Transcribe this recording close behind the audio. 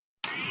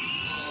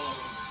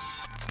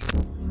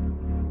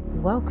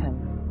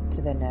Welcome to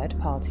the Nerd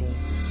Party.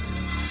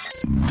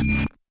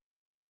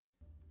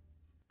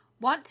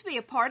 Want to be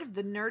a part of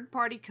the Nerd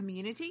Party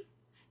community?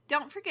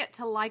 Don't forget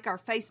to like our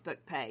Facebook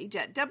page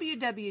at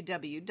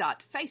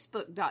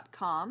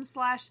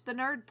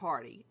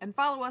www.facebook.com/thenerdparty and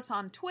follow us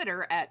on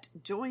Twitter at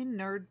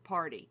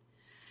 @JoinNerdParty.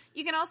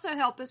 You can also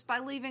help us by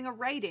leaving a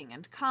rating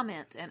and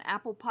comment in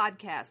Apple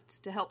Podcasts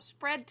to help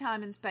spread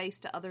Time and Space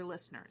to other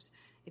listeners.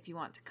 If you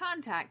want to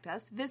contact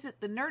us, visit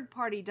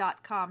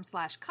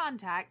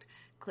thenerdparty.com/contact,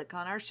 click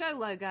on our show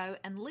logo,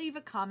 and leave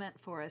a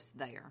comment for us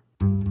there.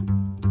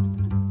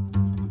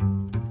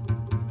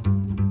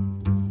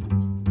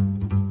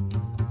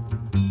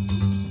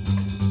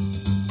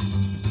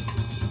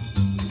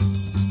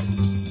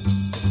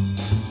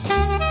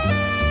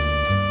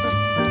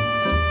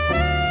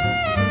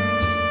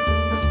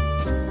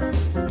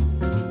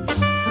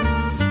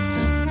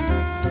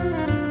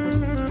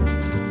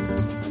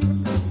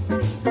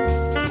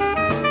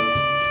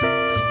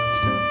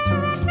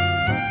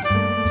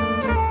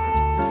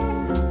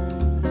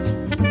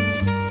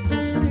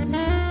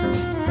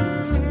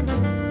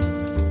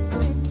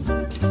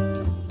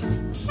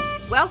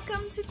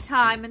 Welcome to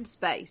Time and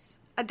Space,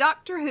 a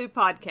Doctor Who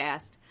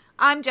podcast.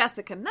 I'm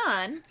Jessica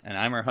Nunn. And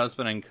I'm her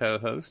husband and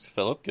co-host,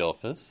 Phillip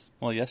Gilfus.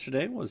 Well,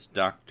 yesterday was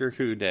Doctor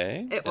Who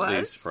Day. It was. At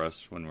least for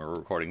us when we're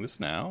recording this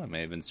now. It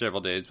may have been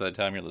several days by the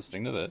time you're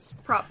listening to this.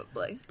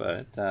 Probably.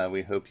 But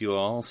we hope you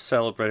all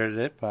celebrated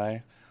it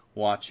by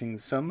watching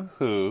some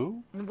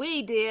Who.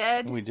 We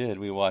did. We did.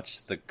 We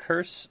watched The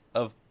Curse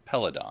of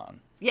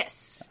Peladon.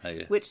 Yes.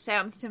 Which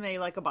sounds to me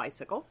like a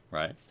bicycle.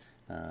 Right.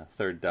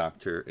 Third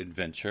Doctor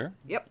Adventure.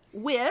 Yep.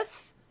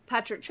 With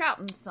Patrick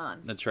Troughton's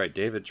son. That's right.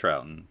 David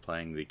Troughton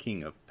playing the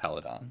King of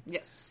Peladon.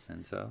 Yes.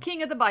 And so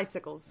King of the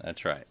Bicycles.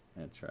 That's right.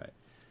 That's right.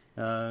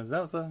 That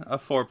was a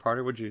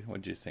four-parter.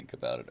 What'd you think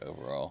about it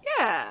overall?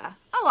 Yeah.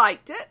 I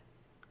liked it.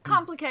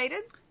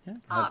 Complicated. Yeah.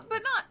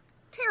 But not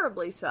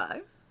terribly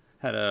so.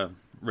 Had a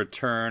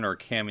return or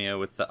cameo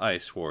with the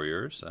Ice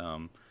Warriors,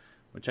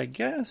 which I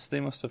guess they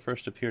must have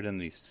first appeared in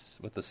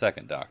with the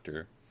second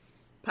Doctor.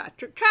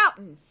 Patrick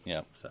Troughton.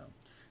 Yep, so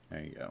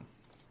there you go.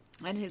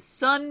 And his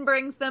son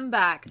brings them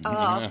back.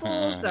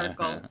 Full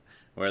circle.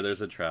 Where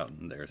there's a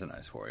Troughton, there's an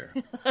Ice Warrior.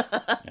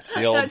 That's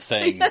the old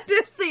saying. That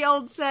is the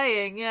old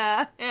saying,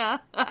 yeah. I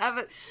have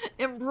it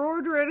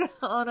embroidered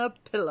on a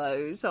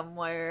pillow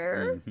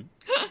somewhere.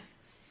 Mm-hmm.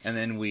 And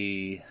then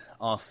we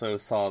also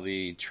saw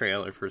the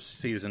trailer for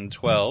season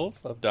 12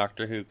 of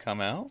Doctor Who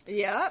come out.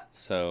 Yep.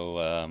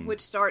 So,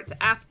 which starts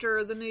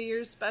after the New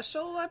Year's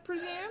special, I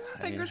presume?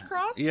 Fingers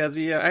crossed? Yeah,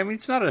 I mean,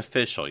 it's not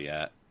official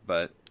yet,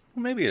 but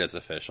maybe it is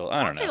official.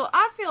 I don't know.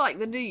 I feel like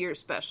the New Year's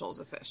special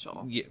is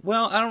official. Yeah,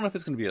 well, I don't know if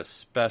it's going to be a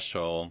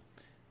special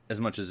as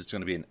much as it's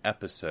going to be an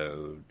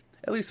episode.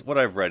 At least what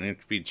I've read, and it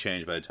could be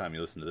changed by the time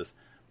you listen to this,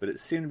 but it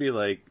seemed to be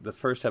like the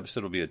first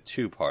episode will be a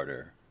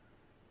two-parter.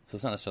 So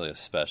it's not necessarily a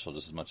special,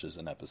 just as much as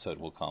an episode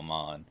will come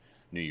on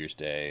New Year's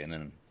Day, and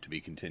then to be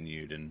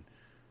continued. And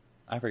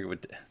I forget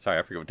what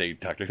day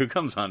Doctor Who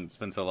comes on. It's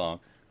been so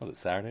long. Was it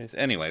Saturdays?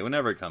 Anyway,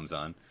 whenever it comes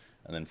on,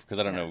 and then because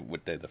I don't know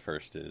what day the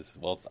first is.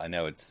 Well, I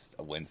know it's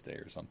a Wednesday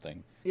or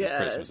something. Yeah,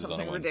 Christmas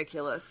something is on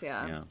ridiculous.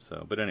 Yeah. Yeah.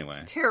 So, but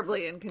anyway,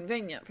 terribly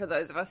inconvenient for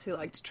those of us who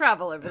like to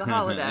travel over the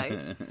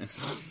holidays.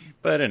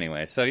 But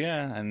anyway, so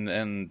yeah,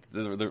 and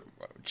the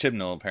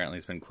Chibnall apparently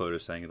has been quoted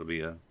as saying it'll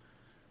be a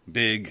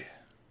big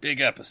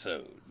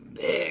episode.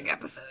 Big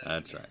episode.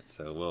 That's right.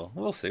 So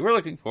we'll see. We're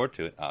looking forward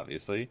to it.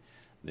 Obviously,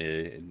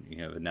 they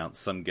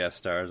announced some guest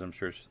stars. I'm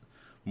sure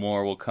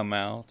more will come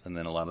out, and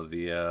then a lot of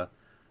the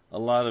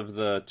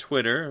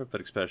Twitter,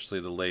 but especially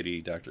the lady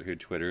Doctor Who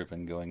Twitter, have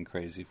been going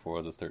crazy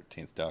for the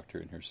 13th Doctor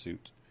in her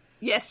suit.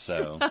 Yes.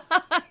 So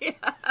yeah.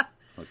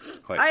 Looks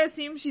quite I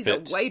assume she's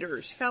fit. a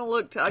waiter. She kind of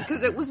looked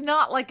because it was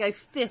not like a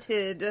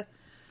fitted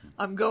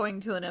I'm going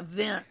to an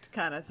event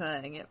kind of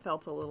thing. It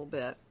felt a little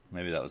bit.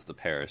 Maybe that was the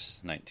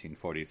Paris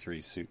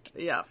 1943 suit.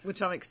 Yeah,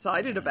 which I'm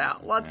excited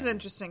about. Lots of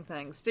interesting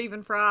things.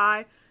 Stephen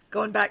Fry,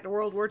 going back to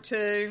World War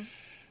II.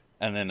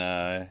 And then,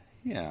 and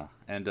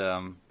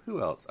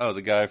who else? Oh,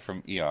 the guy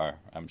from ER.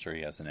 I'm sure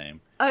he has a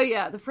name. Oh,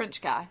 yeah, the French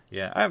guy.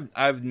 Yeah,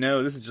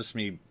 this is just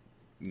me,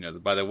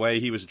 by the way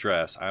he was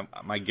dressed.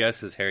 My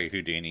guess is Harry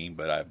Houdini,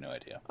 but I have no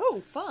idea.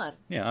 Oh, fun.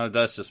 Yeah,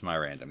 that's just my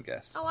random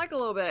guess. I like a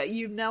little bit.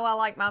 I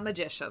like my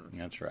magicians.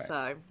 That's right.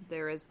 So,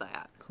 there is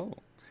that.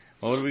 Cool.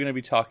 Well, what are we going to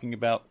be talking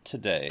about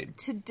today?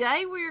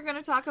 Today we are going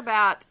to talk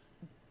about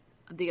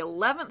the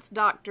 11th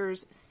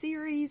Doctor's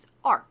series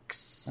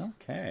arcs.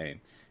 Okay.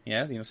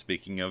 Yeah,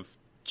 speaking of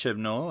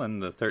Chibnall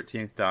and the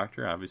 13th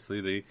Doctor, obviously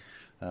the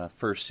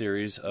first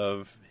series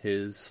of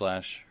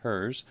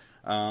his/hers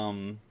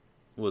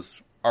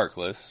was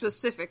arcless.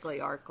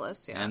 Specifically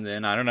arcless, yeah. And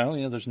then, I don't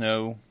know, there's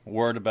no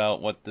word about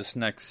what this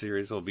next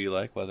series will be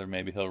like, whether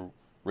maybe he'll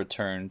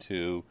return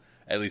to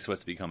at least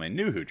what's become a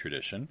new Who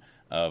tradition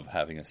of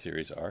having a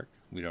series arc.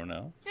 We don't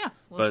know. Yeah,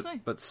 we'll see.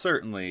 But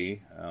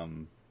certainly,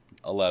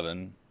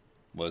 11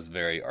 was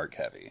very arc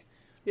heavy.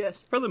 Yes.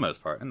 For the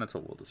most part, and that's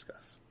what we'll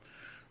discuss.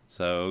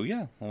 So,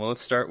 yeah. Well,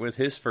 let's start with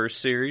his first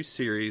series,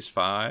 Series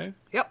 5.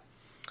 Yep.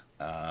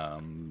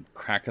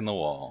 Crack in the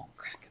Wall.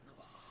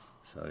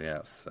 So,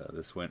 yes,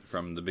 this went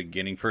from the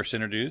beginning, first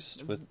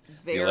introduced with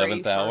the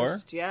 11th hour.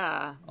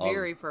 Yeah,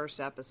 very first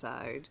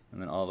episode.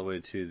 And then all the way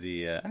to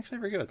the... actually,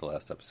 I forget what the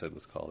last episode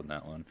was called in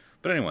that one.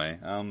 But anyway,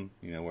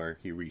 where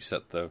he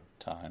reset the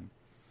time.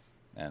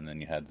 And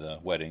then you had the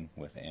wedding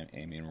with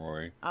Amy and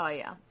Rory. Oh,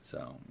 yeah.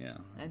 So, yeah.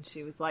 And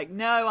she was like,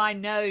 no, I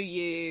know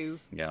you.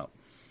 Yeah.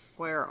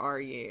 Where are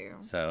you?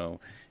 So,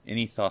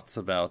 any thoughts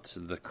about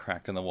the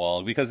crack in the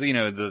wall? Because,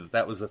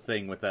 that was the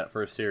thing with that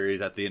first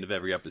series. At the end of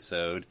every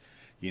episode,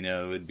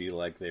 it'd be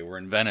like they were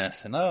in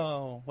Venice and,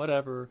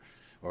 whatever.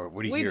 Or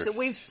what do you hear?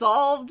 We've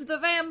solved the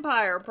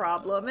vampire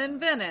problem in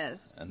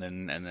Venice.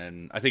 And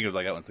then I think it was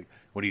like that one's like,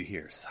 what do you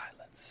hear?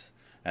 Silence.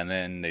 And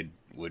then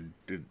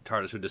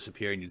TARDIS would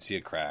disappear and you'd see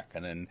a crack.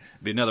 And then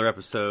be another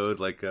episode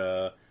like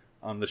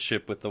on the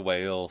ship with the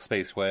whale,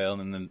 space whale,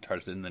 and then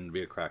TARDIS, and then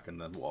be a crack in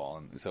the wall.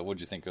 And so what'd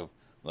you think of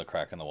the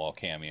crack in the wall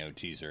cameo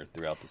teaser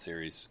throughout the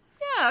series?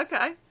 Yeah,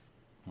 okay.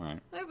 All right.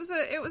 It was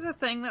a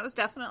thing that was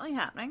definitely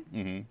happening.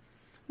 Mm-hmm. And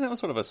that was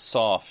sort of a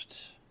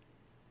soft...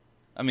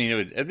 I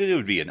mean, it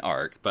would be an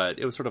arc, but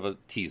it was sort of a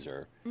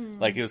teaser. Mm.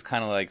 Like, it was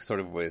kind of like sort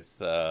of with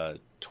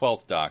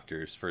 12th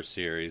Doctor's first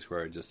series,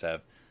 where it just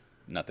have...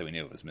 Not that we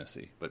knew it was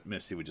Missy, but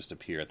Missy would just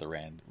appear at the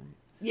random...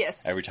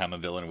 Yes. Every time a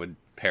villain would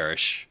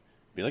perish.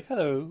 Be like,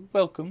 hello,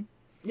 welcome.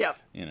 Yep.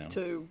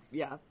 To,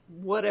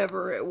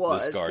 whatever it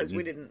was, because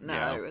we didn't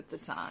know at the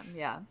time.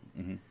 Yeah.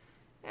 Mm-hmm.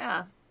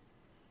 Yeah.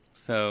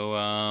 So,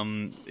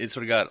 it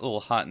sort of got a little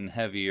hot and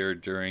heavier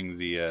during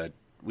the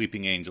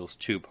Weeping Angels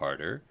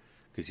 2-parter,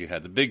 because you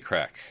had the big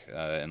crack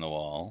in the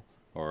wall,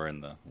 or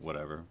in the,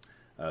 whatever,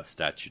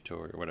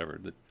 statutory, or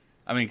whatever.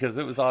 Because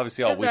it was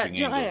obviously all Weeping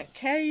Angels. That giant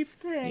cave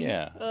thing.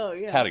 Yeah. Oh,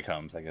 yeah.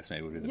 Catacombs, I guess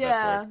maybe would be the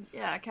best word.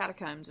 Yeah,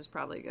 catacombs is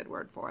probably a good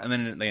word for it. And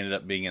then they ended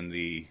up being in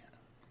the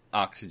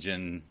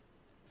oxygen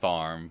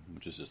farm,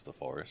 which is just the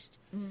forest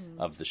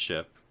of the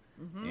ship,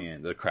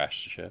 and the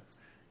crashed ship.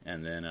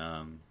 And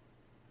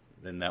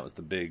then that was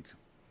the big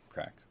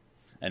crack.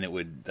 And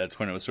that's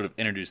when it was sort of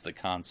introduced the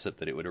concept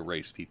that it would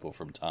erase people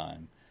from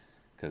time.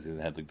 Because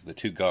it had the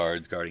two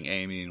guards guarding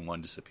Amy, and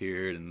one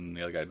disappeared, and then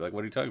the other guy would be like,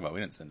 what are you talking about?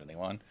 We didn't send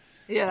anyone.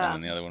 Yeah. And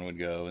then the other one would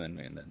go, and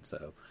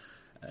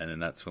then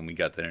that's when we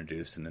got that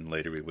introduced, and then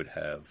later we would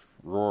have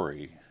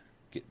Rory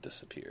get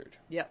disappeared.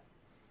 Yep.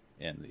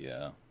 In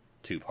the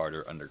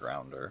 2-parter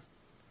Undergrounder.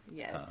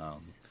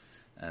 Yes.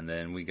 And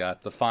then we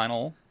got the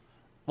final.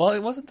 Well,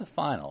 it wasn't the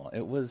final.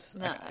 It was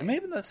no.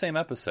 Maybe in that same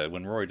episode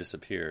when Rory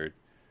disappeared.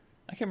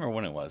 I can't remember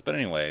when it was, but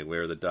anyway,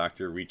 where the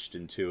Doctor reached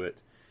into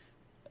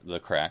the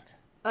crack.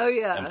 Oh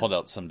yeah. And pulled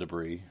out some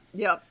debris.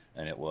 Yep.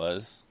 And it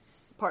was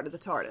part of the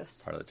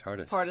TARDIS.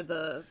 Part of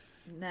the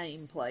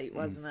nameplate,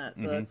 wasn't it?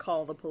 The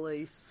call the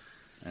police.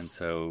 And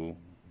so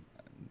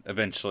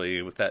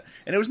eventually with that,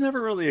 and it was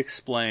never really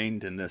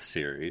explained in this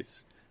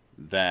series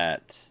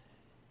that,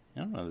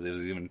 I don't know, it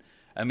was even,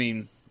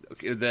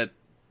 that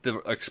the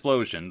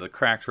explosion, the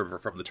cracks were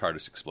from the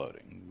TARDIS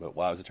exploding. But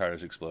why was the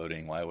TARDIS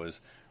exploding? Why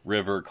was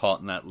River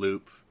caught in that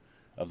loop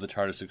of the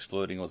TARDIS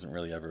exploding? Wasn't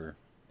really ever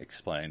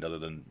explained, other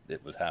than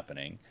it was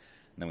happening.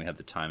 And then we had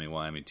the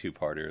Timey-Wimey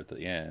 2-parter at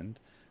the end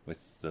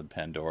with the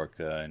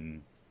Pandorica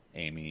and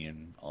Amy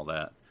and all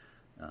that.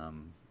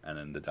 And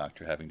then the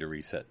Doctor having to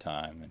reset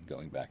time and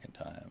going back in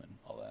time and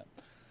all that.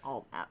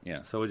 All that.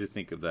 Yeah, so what did you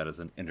think of that as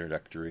an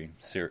introductory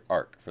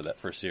arc for that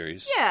first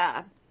series?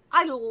 Yeah,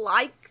 I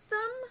like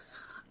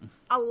them.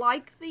 I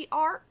like the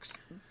arcs,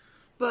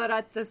 but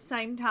at the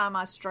same time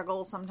I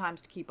struggle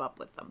sometimes to keep up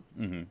with them.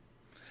 Mm-hmm.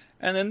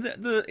 And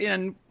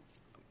then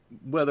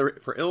whether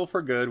for ill or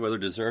for good, whether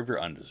deserved or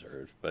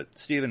undeserved, but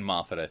Stephen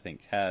Moffat, I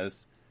think,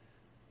 has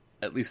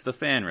at least the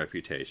fan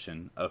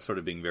reputation of sort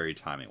of being very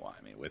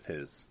timey-wimey with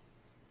his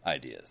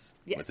ideas,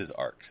 with his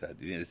arcs. It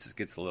just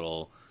gets a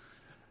little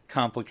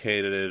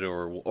complicated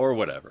or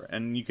whatever.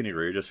 And you can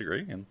agree or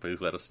disagree, and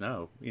please let us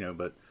know.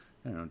 But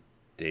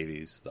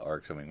Davies, the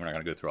arcs, we're not going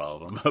to go through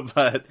all of them,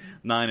 but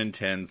 9 and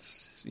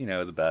 10's,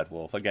 the Bad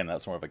Wolf. Again,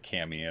 that's more of a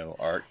cameo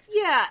arc.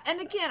 Yeah, and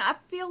again, I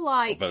feel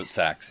like... Vote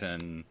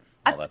Saxon...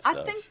 I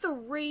think the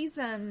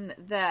reason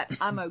that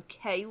I'm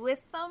okay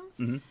with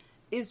them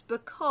is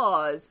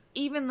because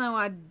even though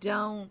I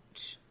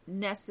don't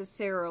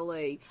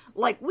necessarily...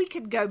 Like, we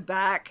could go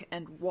back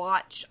and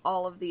watch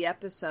all of the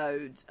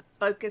episodes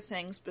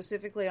focusing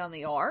specifically on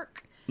the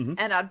arc, and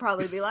I'd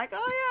probably be like,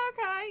 oh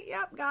yeah, okay,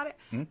 yep, got it.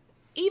 Mm-hmm.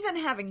 Even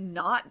having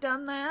not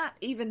done that,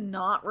 even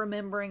not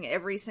remembering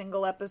every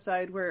single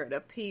episode where it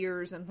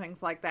appears and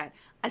things like that,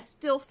 I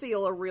still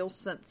feel a real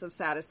sense of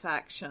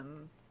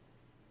satisfaction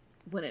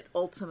when it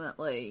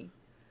ultimately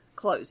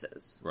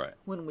closes. Right.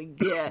 When we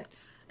get,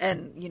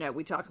 and,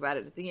 we talk about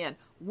it at the end,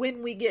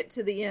 when we get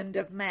to the end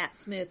of Matt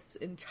Smith's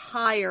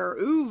entire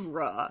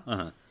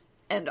oeuvre,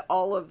 and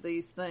all of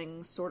these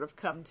things sort of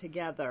come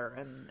together,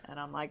 and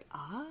I'm like,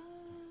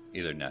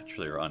 either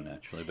naturally or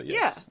unnaturally, but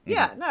yes.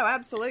 Yeah, no,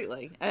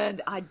 absolutely.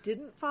 And I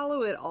didn't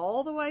follow it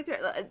all the way through.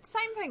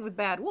 Same thing with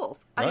Bad Wolf.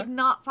 I did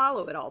not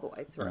follow it all the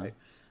way through.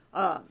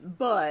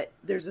 But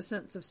there's a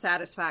sense of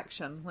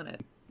satisfaction when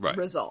it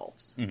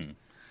resolves. Mm-hmm.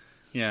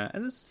 Yeah,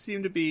 and this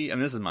seemed to be, I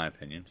mean, this is my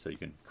opinion, so you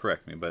can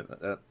correct me, but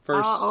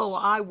first...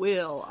 I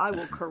will. I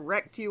will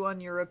correct you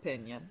on your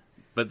opinion.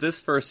 But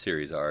this first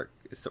series arc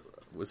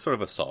was sort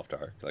of a soft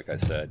arc, like I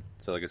said.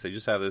 So like I said, you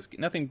just have this,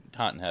 nothing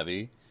hot and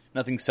heavy,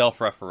 nothing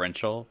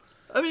self-referential.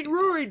 I mean,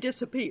 Rory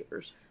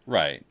disappears.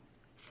 Right.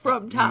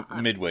 From time.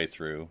 Midway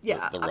through the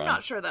run. I'm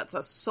not sure that's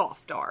a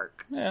soft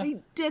arc. Yeah. He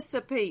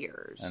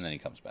disappears. And then he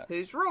comes back.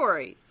 Who's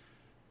Rory?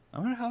 I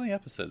wonder how many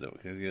episodes it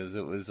was.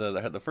 It was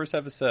the first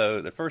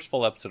episode, the first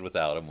full episode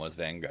without him was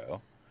Van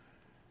Gogh.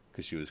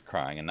 Because she was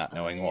crying and not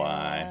knowing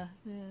why.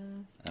 Yeah.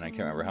 And I can't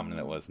remember how many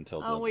that was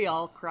until we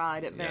all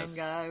cried at Van Yes,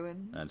 Gogh.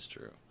 And... That's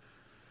true.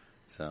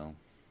 So,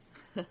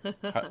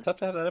 it's tough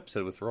to have that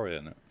episode with Roy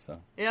in it.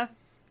 So, yeah.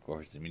 Of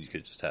course, I mean, you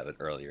could just have it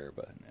earlier,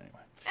 but anyway.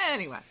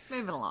 Anyway,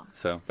 moving along.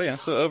 So, but yeah,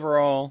 so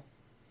overall,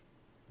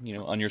 you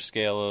know, on your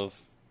scale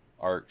of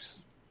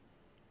arcs.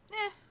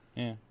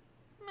 Yeah.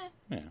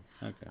 Yeah,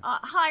 okay.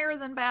 Higher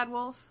than Bad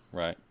Wolf.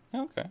 Right.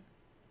 Okay.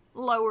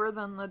 Lower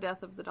than The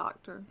Death of the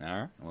Doctor. All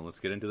right. Well, let's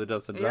get into The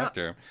Death of the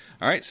Doctor.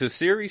 All right, so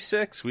Series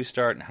 6, we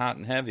start hot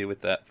and heavy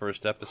with that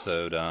first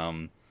episode.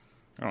 I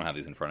don't have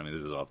these in front of me.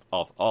 This is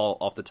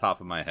off the top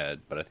of my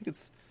head, but I think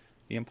it's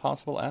The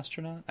Impossible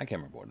Astronaut. I can't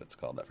remember what it's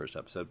called, that first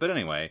episode. But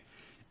anyway,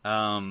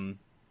 The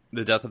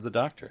Death of the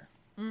Doctor.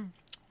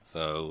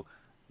 So,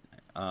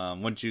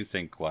 what did you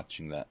think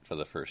watching that for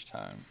the first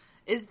time?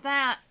 Is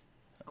that...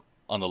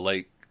 On the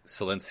Lake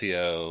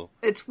Silencio.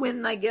 It's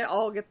when they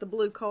all get the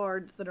blue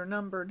cards that are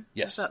numbered.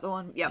 Yes. Is that the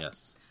one? Yep.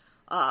 Yes.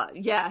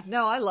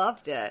 I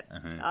loved it.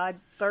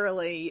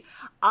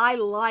 I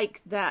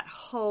like that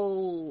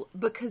whole,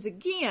 because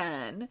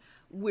again,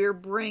 we're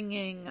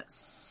bringing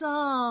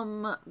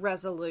some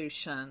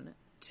resolution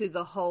to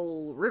the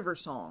whole River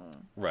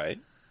Song. Right.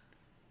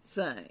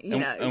 thing.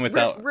 And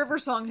without... River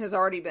Song has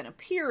already been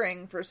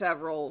appearing for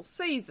several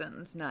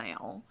seasons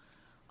now.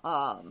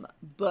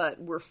 But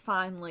we're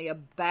finally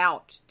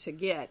about to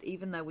get,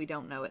 even though we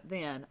don't know it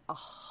then, a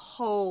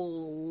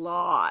whole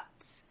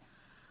lot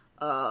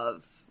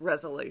of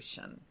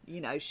resolution.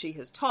 She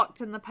has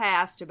talked in the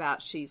past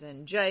about she's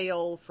in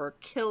jail for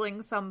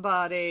killing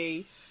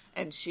somebody,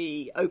 and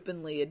she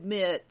openly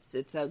admits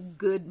it's a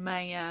good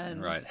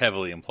man. Right,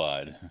 heavily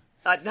implied.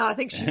 No, I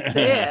think she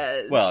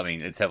says. Well, I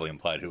mean, it's heavily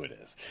implied who it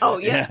is. Oh,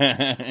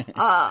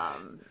 yeah.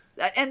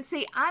 And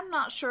see, I'm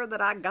not sure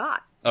that I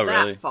got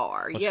that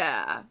far.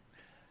 Yeah.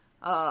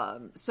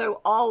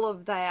 So all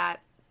of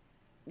that,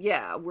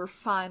 we're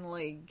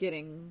finally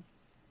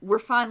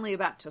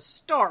about to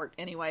start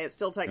anyway. It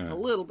still takes a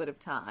little bit of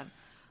time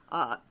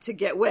to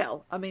get,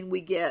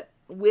 we get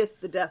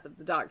with the death of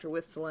the Doctor,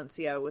 with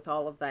Silencio, with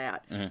all of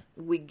that.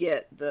 We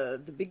get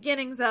the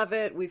beginnings of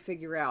it. We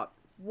figure out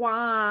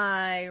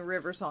why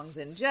River Song's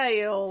in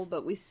jail,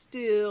 but we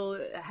still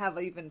have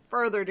even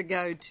further to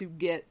go to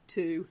get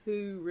to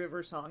who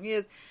River Song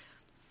is.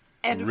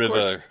 And of River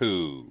course,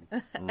 who.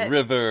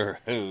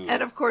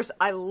 And of course,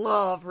 I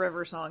love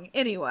River Song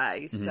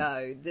anyway,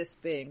 so this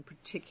being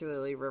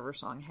particularly River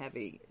Song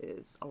heavy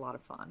is a lot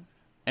of fun.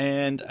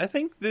 And I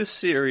think this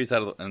series,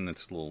 and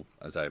it's a little,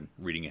 as I'm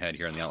reading ahead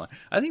here in the outline,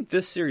 I think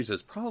this series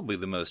is probably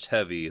the most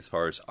heavy as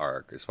far as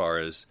arc, as far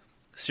as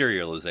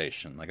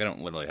serialization. Like, I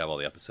don't literally have all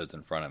the episodes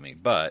in front of me,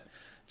 but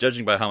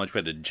judging by how much we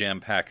had to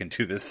jam-pack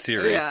into this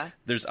series,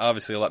 there's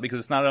obviously a lot, because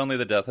it's not only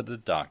the death of the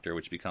Doctor,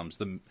 which becomes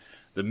the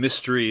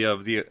mystery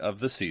of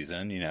the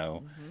season,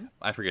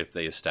 I forget if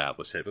they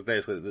established it, but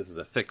basically this is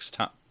a fixed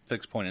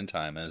point in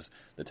time, as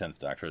the 10th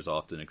Doctor has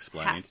often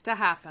explained. Has to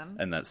happen.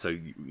 And that, so,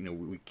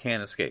 we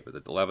can't escape it.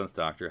 The 11th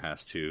Doctor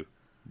has to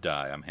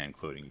die. I'm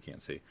hand-quoting, you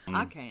can't see.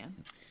 I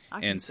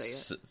can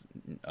see it.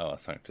 Oh,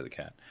 sorry, to the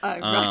cat. Oh,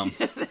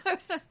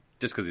 right.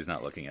 Just because he's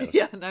not looking at us.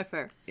 Yeah, no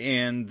fair.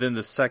 And then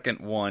the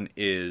second one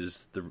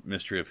is the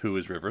mystery of who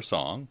is River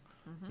Song.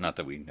 Not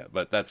that we know,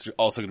 but that's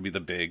also going to be the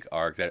big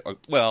arc. I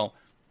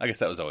guess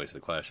that was always the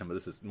question, but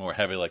this is more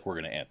heavy, like we're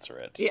going to answer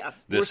it. Yeah,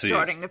 we're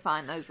starting to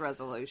find those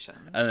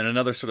resolutions. And then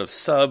another sort of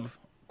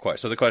sub-question.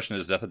 So the question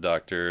is Death of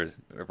Doctor,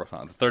 River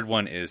Song. The third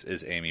one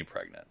is Amy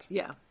pregnant?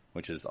 Yeah.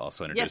 Which is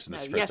also introduced in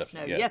this first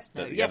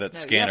episode. That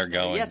scanner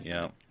going. Yes, yeah.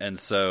 No. And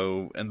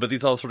so, but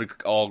these all sort of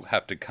all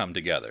have to come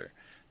together.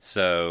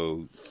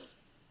 So...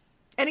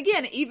 And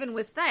again, even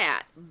with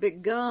that,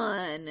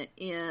 begun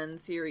in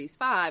Series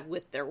 5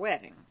 with their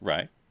wedding.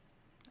 Right.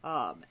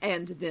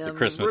 And them the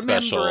Christmas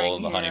special,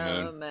 the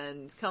honeymoon.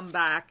 And come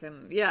back,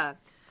 and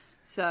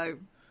So,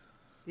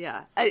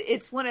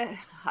 it's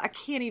I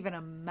can't even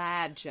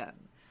imagine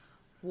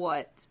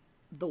what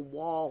the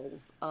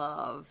walls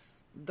of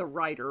the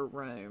writer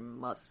room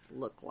must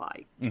look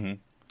like.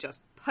 Just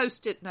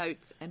Post-it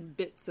notes and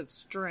bits of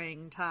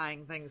string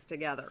tying things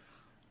together.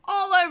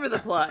 All over the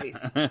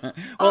place.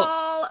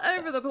 All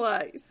over the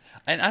place.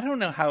 And I don't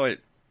know how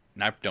it...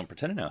 And I don't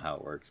pretend to know how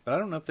it works, but I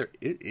don't know if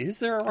is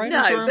there a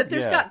writer's room? No, but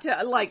there's got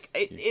to,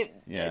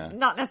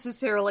 not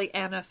necessarily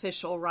an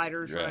official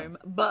writer's room,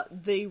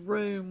 but the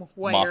room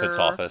where... Moffat's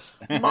office.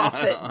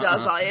 Moffat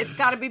does all... It's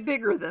got to be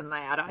bigger than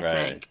that, I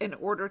think, in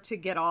order to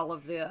get all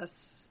of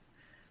this.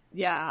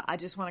 Yeah, I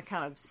just want to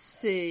kind of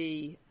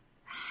see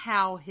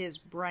how his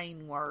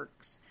brain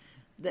works,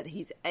 that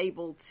he's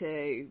able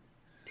to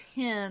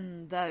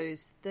pin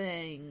those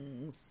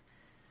things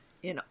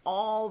in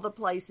all the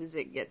places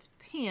it gets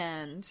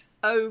pinned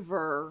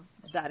over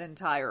that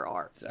entire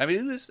arc. I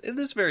mean, it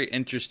is very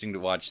interesting to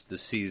watch the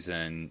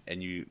season,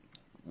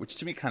 which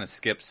to me kind of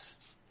skips,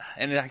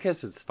 and I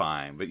guess it's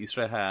fine, but you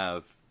sort of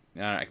have,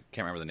 I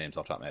can't remember the names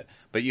off the top of my head,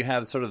 but you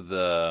have sort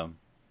of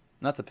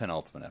not the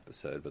penultimate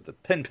episode, but the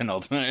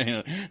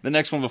penultimate, the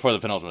next one before the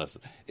penultimate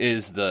episode,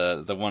 is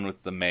the one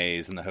with the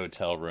maze and the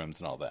hotel rooms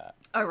and all that.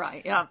 Oh,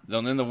 right, yeah.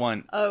 And then the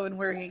one... Oh, and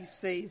where he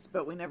sees,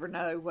 but we never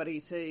know what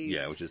he sees.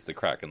 Yeah, which is the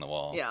crack in the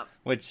wall. Yeah.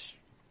 Which,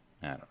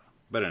 I don't know.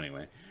 But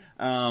anyway,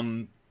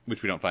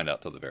 which we don't find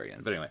out till the very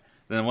end. But anyway,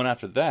 then the one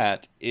after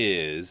that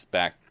is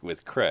back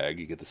with Craig.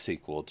 You get the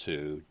sequel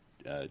to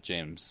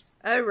James.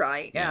 Oh,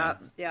 right,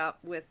 yeah,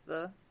 with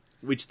the...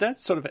 Which that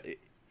sort of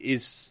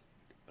is...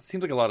 It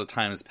seems like a lot of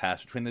time has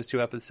passed between those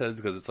two episodes,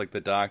 because it's like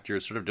the Doctor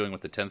is sort of doing what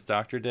the 10th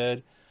Doctor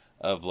did,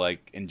 of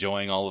like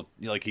enjoying all of,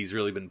 like he's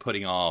really been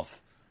putting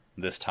off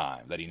this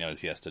time that he knows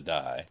he has to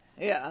die.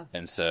 Yeah.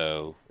 And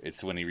so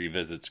it's when he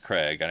revisits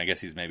Craig, and I guess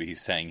he's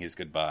saying his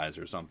goodbyes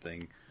or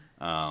something.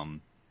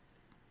 Then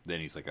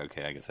he's like,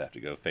 okay, I guess I have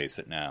to go face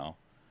it now.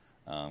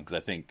 Because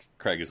I think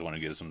Craig is the one who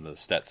gives him the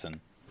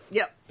Stetson.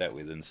 Yep. That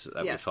we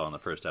saw in the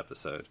first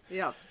episode.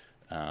 Yep.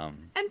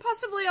 And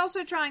possibly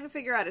also trying to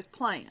figure out his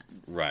plan.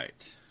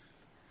 Right.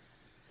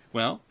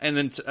 Well, and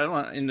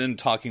then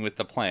talking with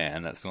the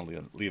plan, that's going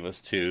to leave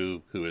us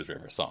to Who is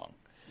River Song.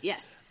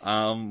 Yes.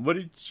 What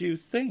did you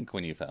think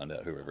when you found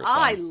out Who River Song?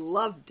 I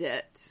loved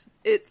it.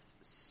 It's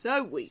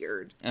so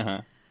weird.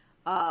 Uh-huh.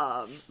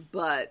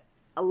 But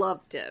I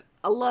loved it.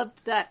 I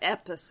loved that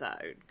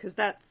episode, because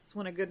that's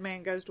when a good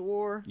man goes to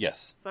war.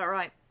 Yes. Is that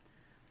right?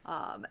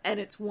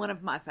 And it's one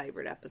of my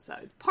favorite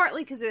episodes.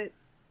 Partly because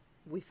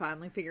we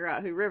finally figure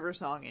out who River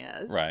Song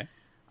is. Right.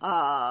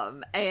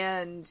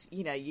 And,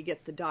 you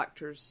get the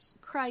Doctor's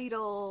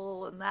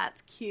cradle, and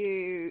that's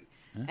cute.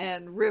 Mm-hmm.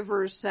 And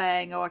River's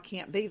saying, oh, I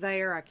can't be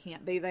there, I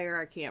can't be there,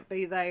 I can't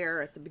be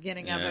there, at the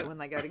beginning of it when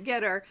they go to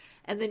get her.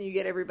 And then you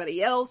get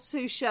everybody else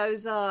who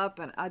shows up,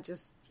 and I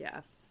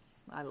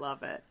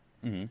love it.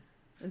 Mm-hmm.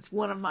 It's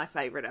one of my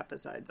favorite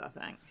episodes, I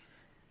think.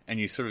 And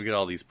you sort of get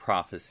all these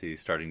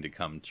prophecies starting to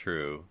come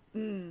true.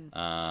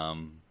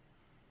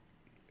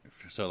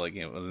 So, like,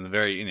 in the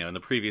very, in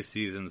the previous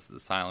seasons, the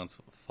silence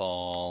will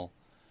fall,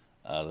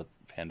 the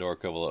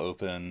Pandorica will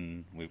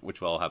open, which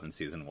will all happen in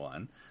season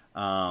 1.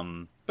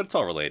 But it's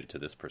all related to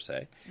this, per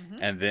se. Mm-hmm.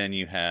 And then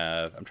you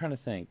have, I'm trying to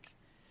think,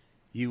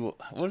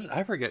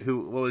 I forget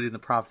what was in the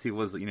prophecy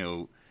was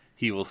that,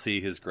 he will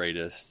see his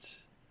greatest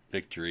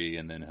victory,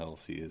 and then he'll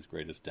see his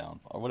greatest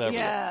downfall, or whatever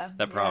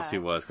that prophecy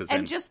was.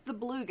 And just the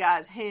blue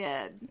guy's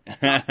head.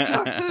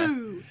 Doctor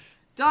Who!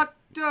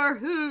 Doctor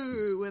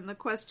Who! When the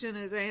question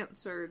is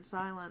answered,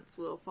 silence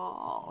will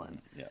fall.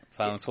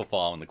 Silence will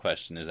fall when the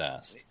question is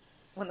asked.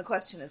 When the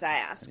question is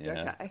asked,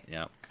 okay.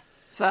 Yeah.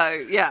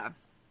 So,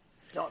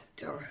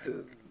 Doctor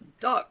Who.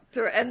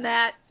 Doctor, and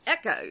that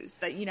echoes,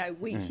 that,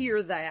 we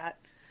hear that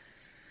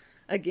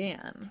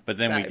again. But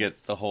then we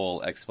get the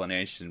whole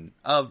explanation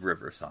of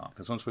River Song,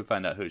 because once we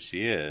find out who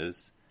she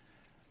is,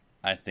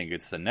 I think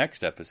it's the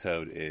next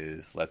episode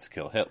is Let's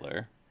Kill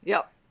Hitler.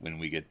 Yep. When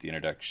we get the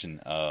introduction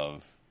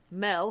of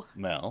Mel,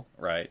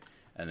 right?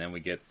 And then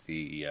we get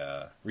the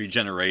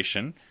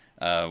regeneration,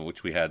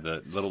 which we had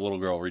the little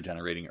girl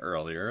regenerating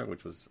earlier,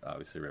 which was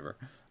obviously River.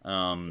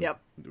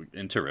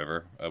 Into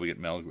River. We get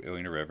Mel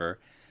going to River.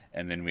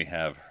 And then we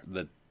have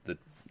the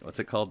what's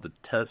it called? The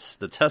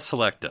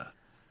Tesselecta.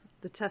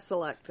 The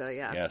Tesselecta,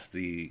 yeah. Yes,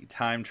 the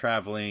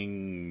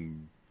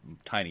time-traveling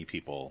tiny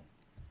people.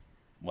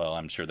 Well,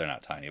 I'm sure they're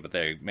not tiny, but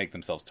they make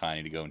themselves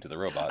tiny to go into the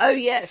robots. Oh,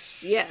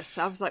 yes.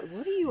 I was like,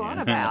 what are you on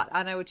about?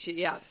 I know what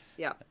you...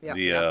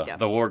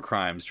 The War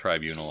Crimes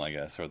Tribunal, I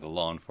guess, or the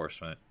law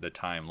enforcement, the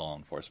Time Law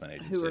Enforcement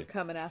Agency. Who are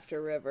coming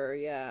after River,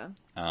 yeah.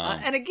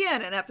 And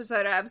again, an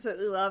episode I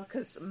absolutely love,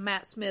 because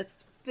Matt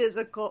Smith's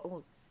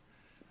physical...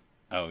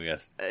 Oh,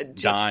 yes.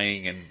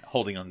 Dying and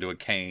holding onto a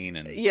cane.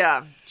 And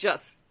yeah,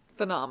 just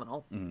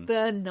phenomenal. Mm.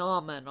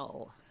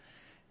 Phenomenal.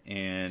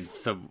 And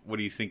so what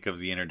do you think of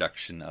the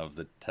introduction of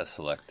the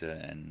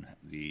Tesselecta and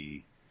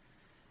the...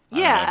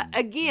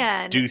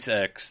 again... Deus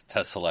Ex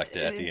Tesselecta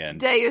at the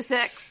end. Deus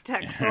Ex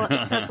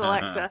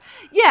Tesselecta.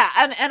 Yeah,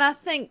 and I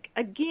think,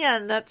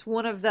 again, that's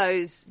one of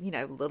those,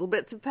 little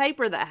bits of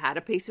paper that had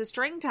a piece of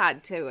string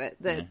tied to it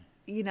that,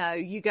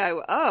 you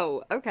go,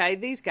 oh, okay,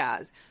 these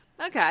guys...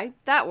 Okay,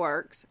 that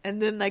works.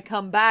 And then they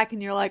come back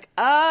and you're like,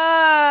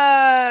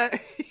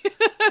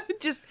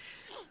 just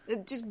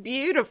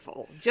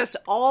beautiful. Just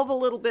all the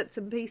little bits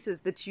and pieces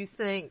that you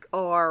think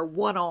are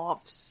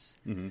one-offs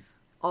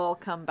all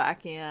come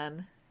back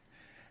in.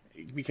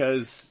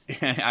 Because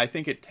I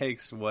think it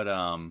takes what,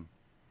 I'm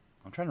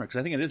trying to remember, because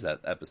I think it is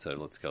that episode,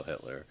 Let's Kill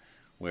Hitler,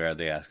 where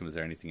they ask him, is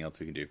there anything else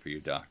we can do for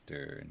you,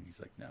 Doctor? And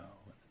he's like, no.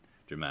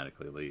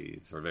 Dramatically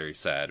leaves, or very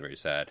sad.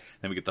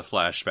 Then we get the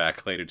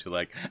flashback later to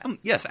like,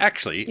 yes,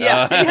 actually. He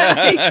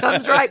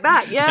comes right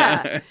back.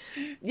 Yeah,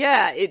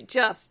 it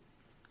just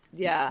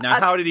Yeah. Now,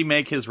 how did he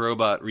make his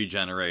robot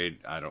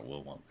regenerate? We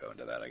won't go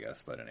into that, I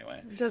guess. But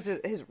anyway,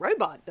 his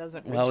robot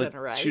doesn't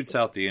regenerate. It shoots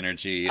out the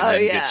energy and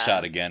then gets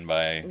shot again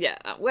by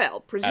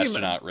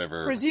astronaut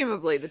River.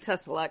 Presumably, the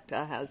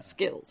Tesselecta has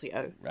skills,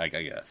 I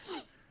guess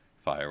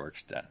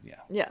fireworks.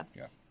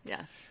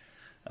 Yeah.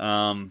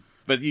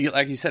 But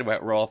like you said,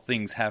 where all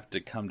things have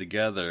to come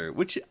together,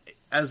 which,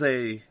 as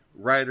a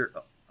writer,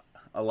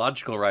 a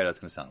logical writer, that's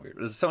going to sound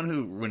weird. As someone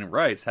who, when it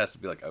writes, has to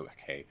be like,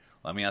 okay,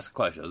 let me ask a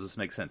question. Does this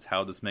make sense?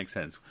 How does this make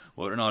sense?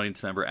 What would an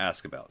audience member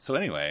ask about? So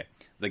anyway,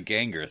 the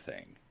Ganger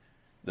thing,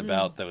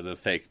 about the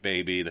fake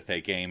baby, the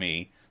fake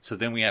Amy. So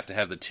then we have to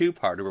have the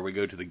two-parter where we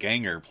go to the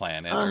Ganger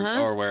planet,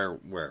 or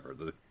wherever,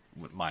 the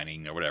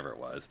mining or whatever it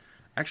was.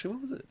 Actually,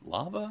 what was it?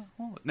 Lava?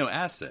 Oh, no,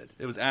 acid.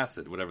 It was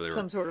acid, whatever they were.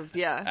 Some sort of,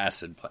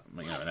 acid,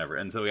 whatever.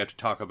 And so we have to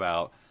talk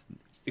about,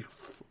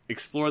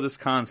 explore this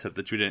concept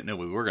that you didn't know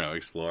we were going to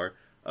explore,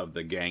 of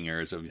the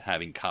Gangers, of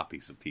having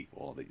copies of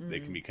people. They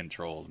can be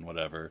controlled and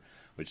whatever,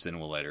 which then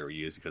we'll later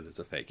use because it's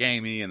a fake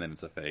Amy, and then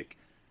it's a fake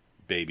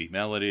baby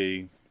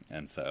Melody.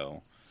 And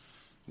so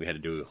we had to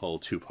do a whole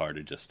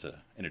two-parter just to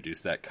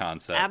introduce that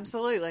concept.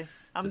 Absolutely.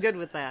 I'm good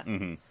with that.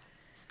 Mm-hmm.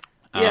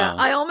 Yeah,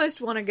 I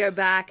almost want to go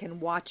back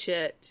and watch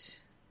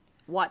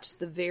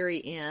the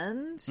very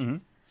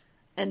end,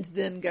 and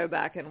then go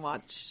back and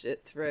watch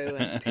it through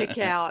and pick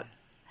out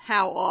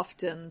how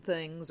often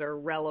things are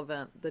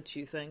relevant that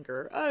you think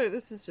are,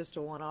 this is just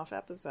a one-off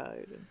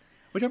episode.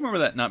 Which I remember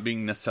that not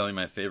being necessarily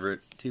my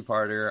favorite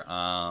two-parter.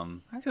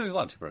 Actually, there's a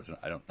lot of two-parters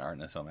that aren't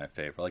necessarily my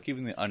favorite. Like,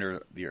 even the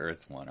Under the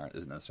Earth one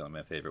isn't necessarily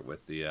my favorite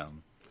with the,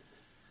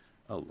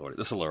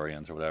 the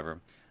Silurians or whatever.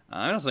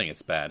 I don't think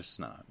it's bad. It's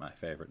just not my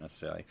favorite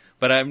necessarily.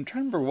 But I'm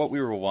trying to remember what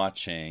we were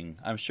watching.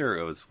 I'm sure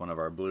it was one of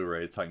our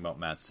Blu-rays talking about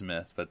Matt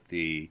Smith, but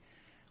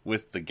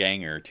with the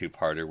Ganger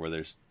two-parter where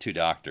there's two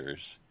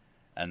doctors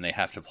and they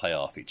have to play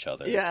off each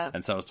other. Yeah.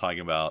 And so I was talking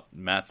about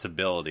Matt's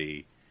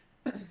ability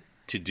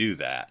to do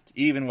that.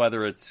 Even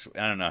whether it's,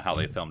 I don't know how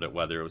they filmed it,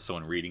 whether it was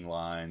someone reading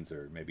lines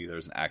or maybe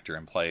there's an actor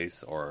in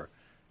place or,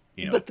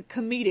 But the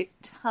comedic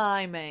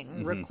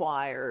timing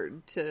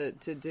required to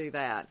do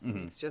that.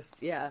 It's just,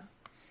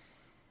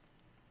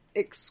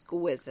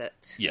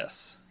 exquisite.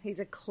 Yes. He's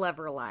a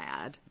clever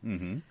lad.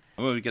 Mm-hmm.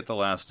 Well, we get the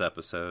last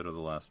episode or the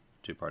last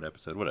two-part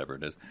episode, whatever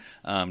it is.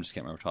 Just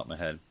can't remember off the top of my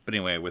head. But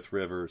anyway, with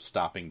River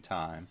stopping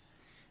time.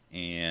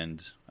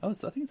 And, I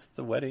think it's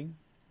the wedding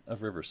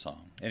of River's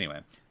song. Anyway,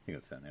 I think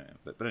that's that. Anyway.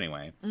 But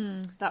anyway.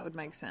 That would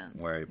make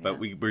sense. But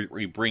we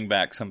bring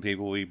back some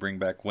people. We bring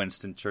back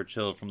Winston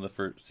Churchill from the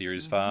first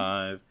Series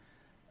 5.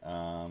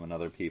 And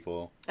other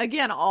people.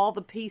 Again, all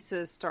the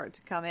pieces start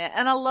to come in.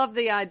 And I love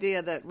the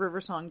idea that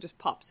River Song just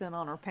pops in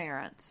on her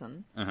parents.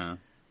 And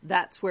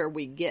that's where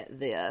we get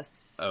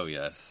this. Oh,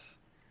 yes.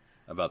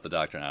 About the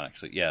Doctor not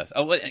actually. Yes.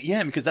 Oh,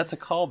 yeah, because that's a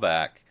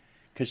callback.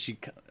 Because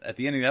at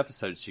the end of the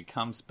episode, she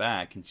comes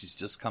back, and she's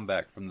just come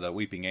back from the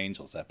Weeping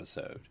Angels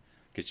episode.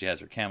 Because she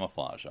has her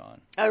camouflage on.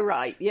 Oh,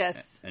 right.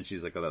 Yes. And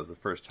she's like, that was the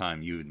first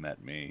time you'd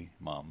met me,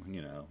 Mom.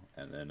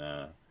 And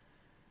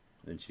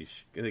then she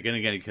again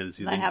because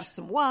they have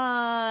some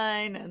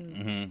wine,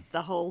 and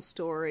the whole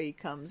story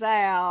comes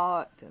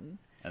out, and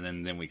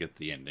then we get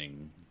the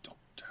ending,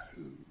 Doctor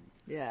Who.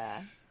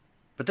 Yeah.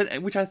 But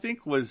then, which I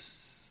think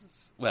was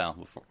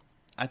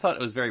I thought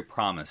it was very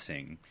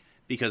promising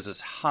because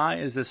as high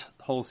as this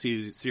whole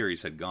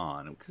series had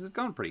gone, because it's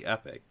gone pretty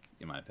epic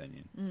in my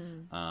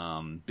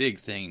opinion, big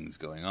things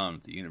going on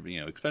with the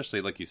universe,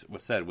 especially like you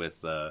said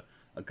with.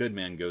 A good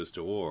man goes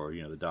to war,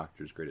 the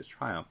Doctor's greatest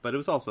triumph. But it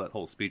was also that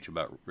whole speech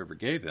about River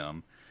gave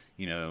him,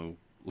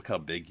 look how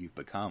big you've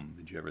become.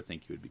 Did you ever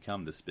think you would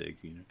become this big,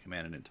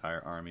 command an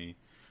entire army,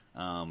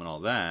 and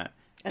all that.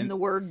 And the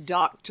word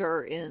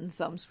doctor in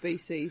some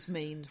species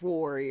means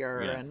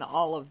warrior and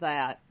all of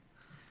that,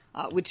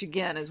 which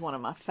again is one of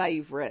my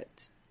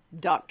favorite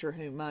Doctor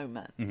Who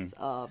moments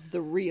of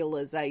the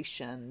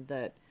realization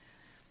that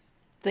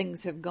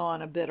things have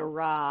gone a bit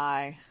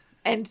awry.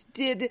 And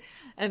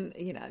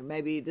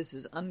maybe this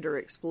is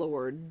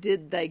underexplored,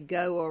 did they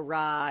go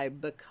awry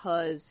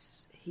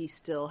because he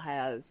still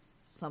has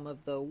some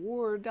of the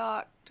War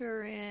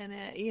Doctor in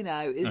it?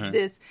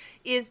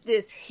 Is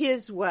this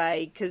his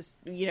way? Because,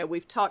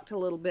 we've talked a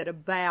little bit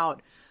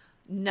about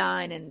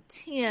 9 and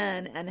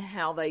 10 and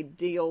how they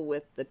deal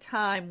with the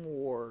Time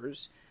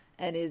Wars.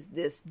 And is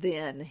this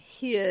then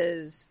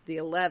the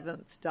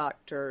 11th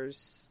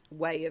Doctor's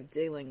way of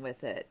dealing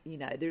with it?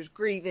 There's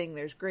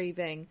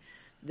grieving.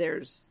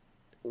 There's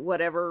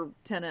whatever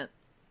Tennant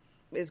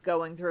is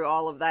going through,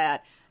 all of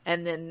that.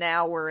 And then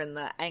now we're in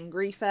the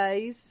angry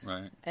phase.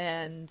 Right.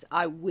 And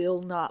I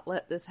will not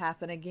let this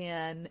happen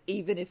again,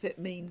 even if it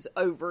means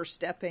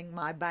overstepping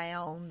my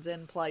bounds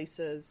in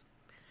places.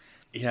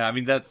 Yeah, I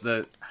mean,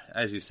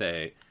 as you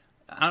say,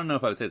 I don't know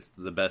if I would say it's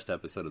the best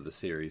episode of the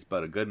series,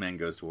 but A Good Man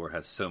Goes to War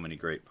has so many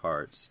great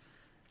parts.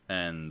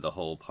 And the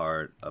whole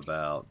part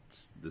about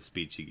the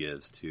speech he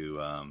gives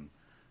to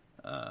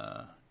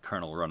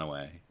Colonel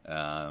Runaway,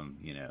 I'm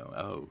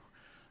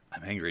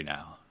angry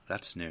now.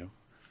 That's new.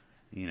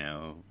 you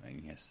know, and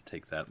he has to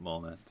take that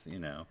moment, you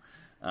know.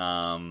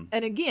 And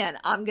again,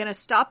 I'm going to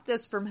stop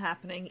this from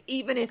happening,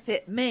 even if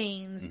it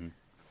means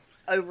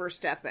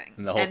overstepping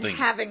and the whole thing,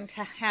 having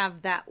to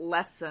have that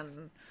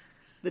lesson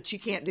that you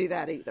can't do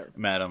that either.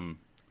 Madam,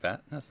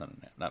 that's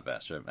not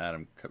Vastra.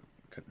 Madam, I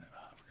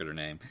forget her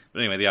name, but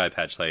anyway, the eye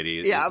patch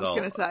lady. Yeah, I was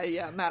going to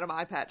say, Madam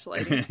Eye Patch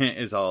Lady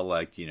is all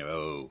like,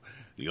 the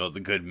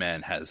good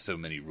man has so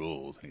many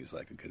rules, and he's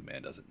like, a good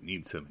man doesn't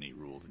need so many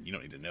rules, and you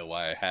don't need to know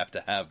why I have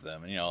to have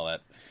them, and all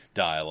that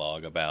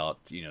dialogue about,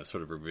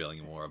 sort of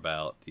revealing more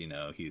about,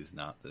 he's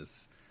not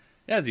this,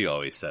 as he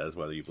always says,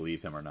 whether you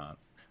believe him or not,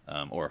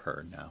 or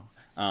her now,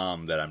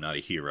 that I'm not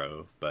a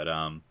hero, but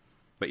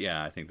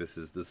yeah, I think this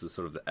is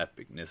sort of the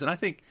epicness, and I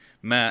think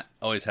Matt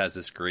always has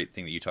this great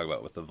thing that you talk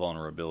about with the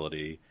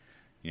vulnerability,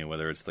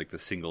 whether it's like the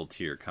single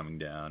tear coming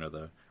down or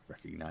the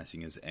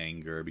recognizing his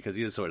anger, because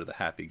he is sort of the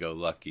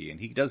happy-go-lucky,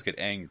 and he does get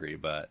angry,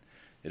 but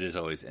it is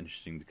always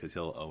interesting because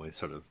he'll always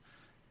sort of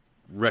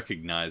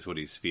recognize what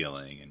he's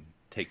feeling and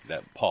take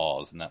that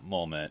pause in that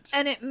moment.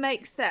 And it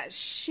makes that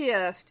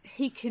shift.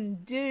 He can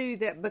do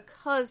that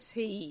because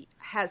he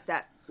has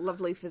that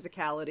lovely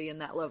physicality and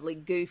that lovely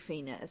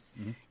goofiness.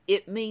 Mm-hmm.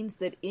 It means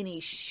that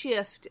any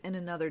shift in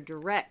another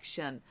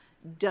direction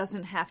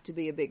doesn't have to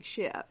be a big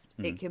shift.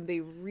 Mm-hmm. It can be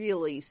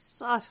really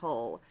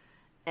subtle,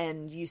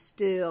 and you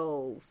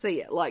still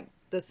see it, like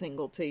the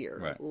single tear.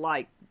 Right.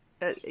 Like,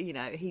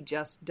 he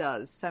just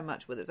does so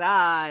much with his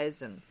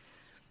eyes, and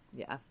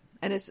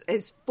and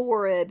his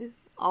forehead.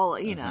 All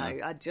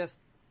I just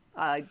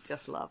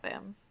love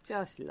him.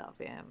 Just love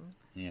him.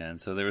 Yeah,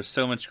 and so there was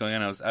so much going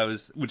on. I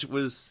was, which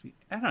was,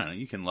 I don't know,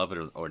 you can love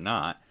it or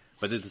not,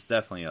 but it's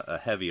definitely a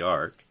heavy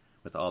arc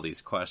with all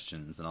these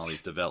questions and all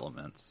these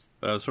developments.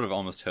 But I was sort of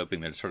almost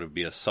hoping there'd sort of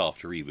be a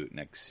soft reboot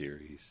next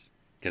series,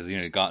 because it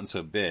had gotten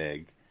so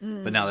big.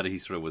 But now that he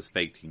sort of was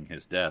faking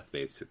his death,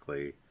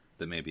 basically,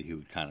 that maybe he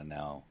would kind of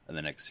now, in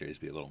the next series,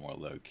 be a little more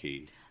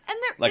low-key. And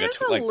there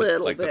is a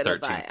little bit the 13th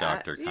of that.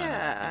 Doctor kind of.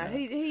 Yeah,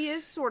 he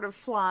is sort of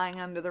flying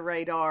under the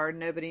radar,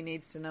 nobody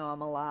needs to know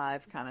I'm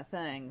alive kind of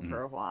thing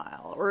for a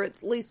while. Or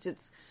at least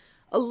it's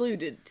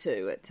alluded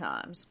to at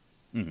times.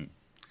 Mm-hmm.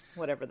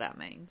 Whatever that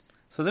means.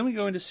 So then we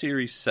go into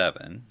Series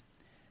 7,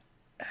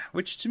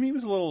 which to me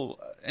was a little,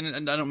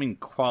 and I don't mean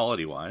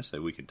quality-wise,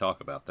 so we can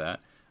talk about that,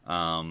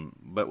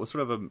 but was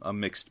sort of a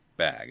mixed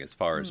bag as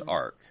far as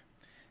arc.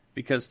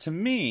 Because to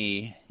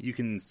me, you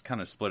can kind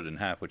of split it in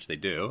half, which they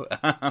do,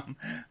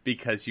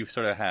 because you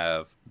sort of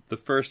have the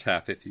first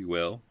half, if you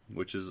will,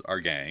 which is our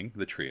gang,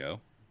 the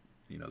trio,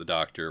 the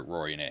Doctor,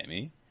 Rory, and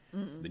Amy.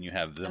 Mm-mm. Then you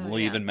have them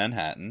leaving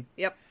Manhattan.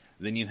 Yep.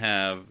 Then you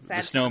have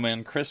the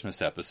Snowman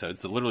Christmas episode,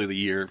 so literally the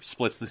year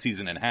splits the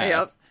season in half.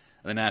 Yep.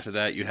 And then after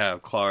that, you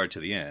have Clara to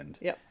the end.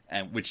 Yep.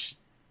 And which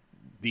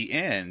the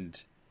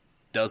end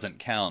doesn't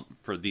count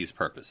for these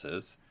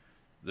purposes,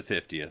 the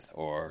 50th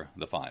or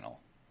the final.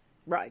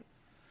 Right.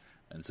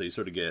 And so you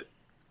sort of get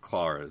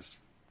Clara's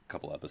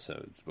couple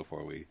episodes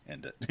before we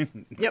end it.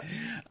 Yep.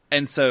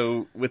 And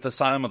so with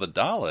Asylum of the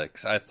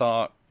Daleks, I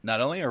thought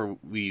not only are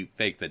we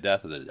fake the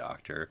death of the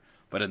Doctor,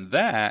 but in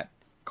that,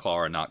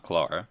 Clara, not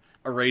Clara,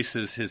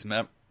 erases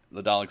the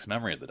Dalek's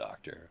memory of the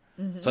Doctor.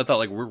 Mm-hmm. So I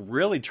thought, we're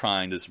really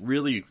trying this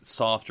really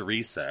soft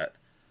reset,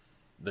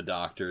 the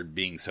Doctor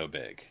being so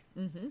big.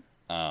 Mm-hmm.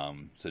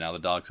 So now the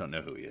Daleks don't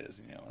know who he is,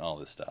 and all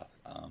this stuff.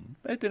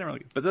 But it didn't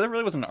really. But there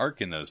really wasn't an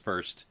arc in those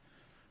first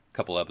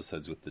couple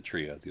episodes with the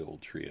trio, the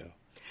old trio.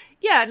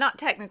 Yeah, not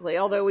technically,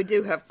 although we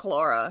do have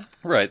Clara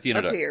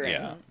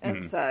appearing,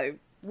 and so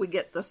we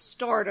get the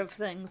start of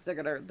things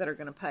that are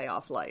going to pay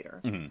off later.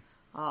 Mm-hmm.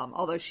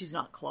 Although she's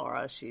not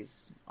Clara,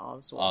 she's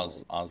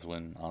Oswald.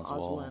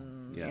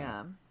 Oswin,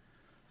 yeah.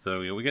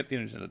 So we get the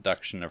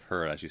introduction of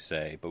her, as you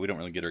say, but we don't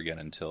really get her again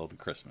until the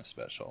Christmas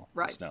special,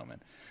 right? The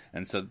Snowman,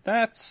 and so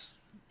that's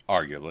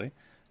arguably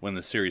when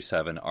the Series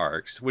 7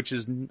 arcs, which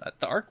is the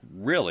arc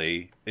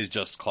really is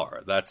just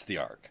Clara. That's the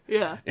arc.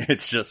 Yeah,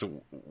 it's just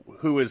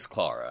who is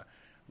Clara,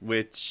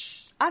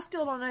 which I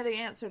still don't know the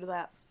answer to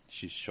that.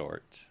 She's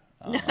short,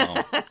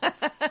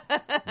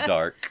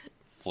 dark,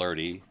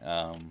 flirty.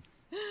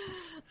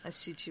 I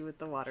shoot you with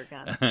the water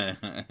gun.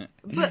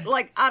 But,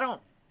 I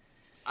don't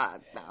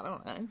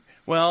know.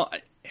 Well,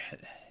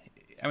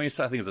 I mean, I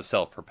think it's a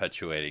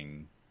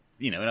self-perpetuating,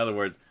 in other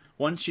words,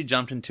 once she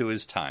jumped into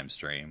his time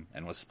stream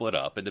and was split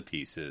up into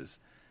pieces,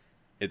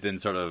 it then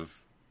sort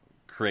of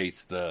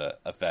creates the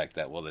effect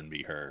that will then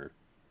be her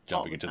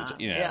jumping into the,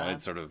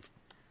 it's sort of,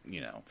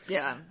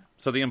 Yeah.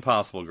 So the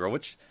Impossible Girl,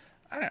 which,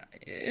 I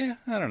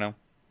don't know.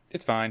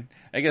 It's fine.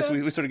 I guess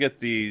we sort of get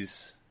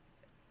these...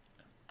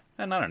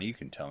 And I don't know, you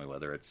can tell me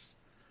whether it's...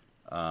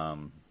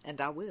 and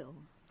I will.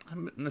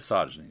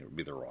 Misogyny would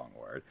be the wrong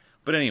word.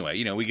 But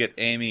anyway, we get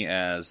Amy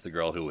as the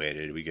girl who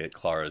waited. We get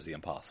Clara as the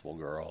impossible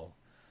girl.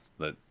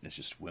 That it's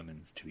just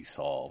women's to be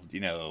solved,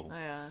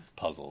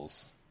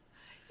 puzzles.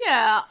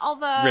 Yeah,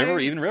 although...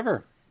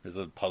 River is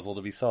a puzzle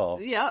to be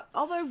solved. Yeah,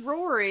 although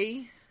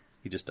Rory...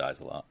 He just dies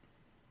a lot.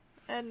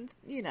 And,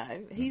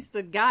 he's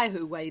the guy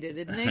who waited,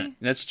 isn't he?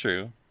 That's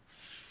true.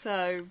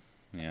 So...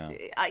 Yeah.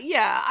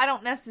 Yeah, I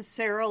don't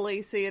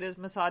necessarily see it as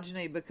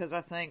misogyny because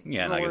I think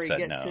Rory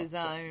gets his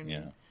own.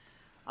 Yeah.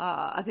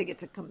 I think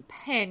it's a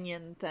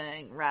companion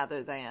thing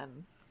rather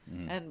than,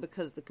 and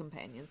because the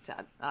companions,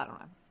 I don't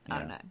know. I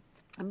don't know.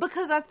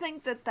 Because I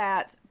think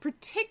that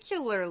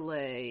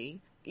particularly,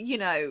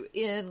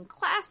 in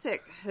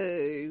classic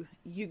Who,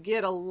 you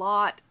get a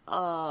lot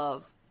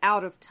of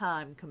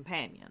out-of-time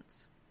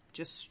companions.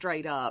 Just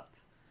straight up.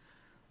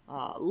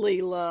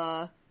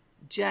 Leela,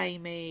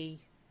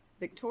 Jamie,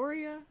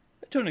 Victoria?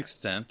 To an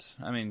extent.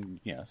 I mean,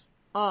 yes.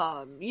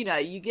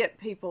 You get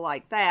people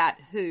like that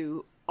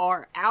who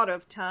are out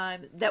of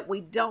time that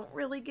we don't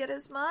really get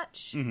as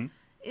much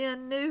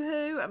in New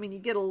Who. I mean, you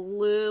get a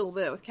little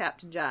bit with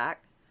Captain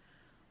Jack.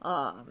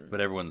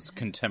 But everyone's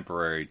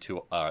contemporary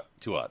to the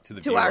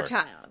to our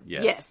time.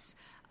 Yes.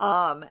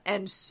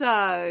 And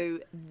so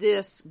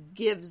this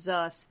gives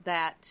us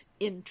that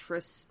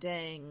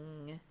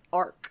interesting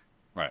arc,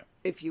 right,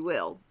 if you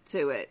will,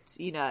 to it.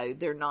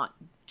 They're not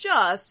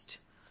just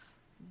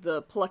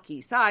the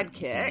plucky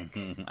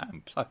sidekick.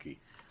 I'm plucky.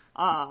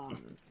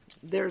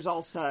 There's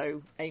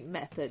also a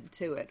method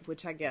to it,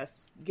 which I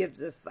guess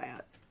gives us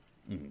that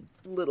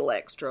little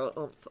extra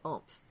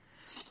oomph.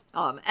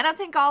 And I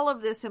think all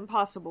of this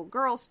Impossible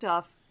Girl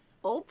stuff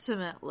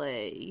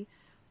ultimately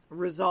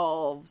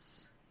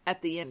resolves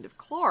at the end of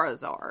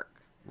Clara's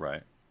arc.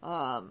 Right.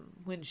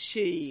 When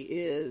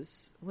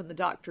the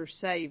Doctor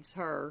saves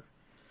her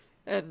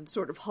and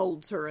sort of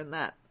holds her in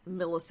that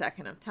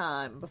millisecond of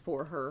time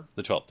before her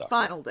the 12th Doctor.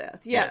 Final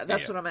death. Yeah,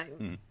 that's what I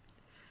mean.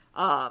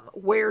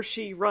 Where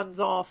she runs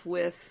off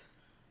with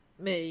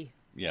me.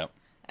 Yep.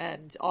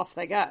 And off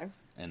they go.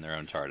 In their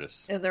own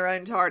TARDIS. In their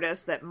own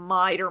TARDIS that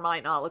might or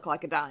might not look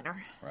like a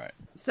diner. Right.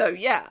 So,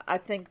 yeah, I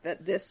think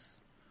that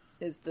this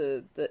is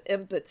the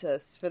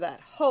impetus for that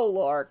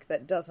whole arc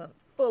that doesn't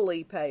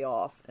fully pay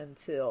off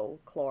until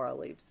Clara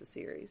leaves the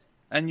series.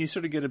 And you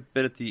sort of get a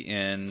bit at the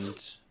end.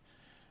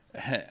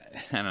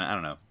 And I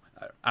don't know.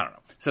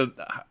 So,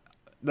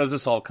 does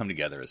this all come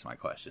together is my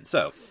question.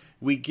 So,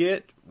 we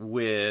get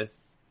with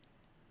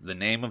the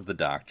name of the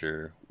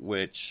Doctor,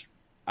 which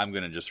I'm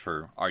going to just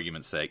for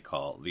argument's sake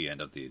call the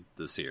end of the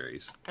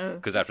series.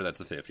 Because after that's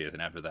the 50th,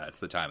 and after that it's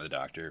the time of the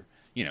Doctor.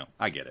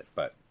 I get it.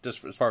 But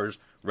just as far as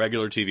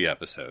regular TV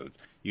episodes,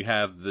 you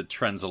have the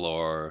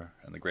Trenzalore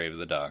and the Grave of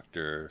the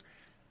Doctor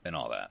and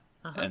all that.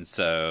 And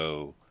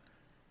so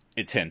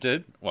it's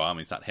hinted. Well, I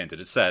mean, it's not hinted.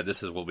 It's said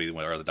this will be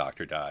where the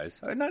Doctor dies.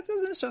 It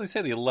doesn't necessarily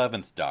say the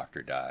 11th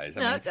Doctor dies. I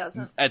mean, it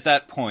doesn't. At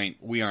that point,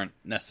 we aren't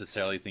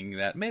necessarily thinking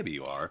that. Maybe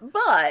you are.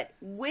 But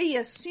we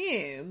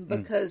assume,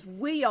 because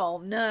we all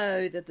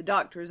know that the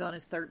Doctor is on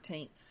his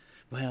 13th.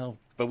 Well,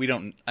 but we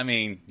don't... I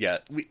mean, yeah,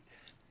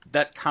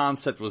 that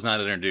concept was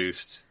not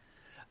introduced.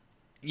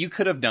 You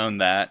could have known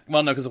that.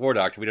 Well, no, because the War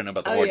Doctor, we don't know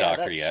about the War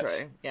Doctor yet. That's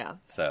true. Yeah,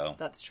 so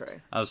that's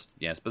true.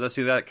 Yes, but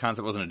that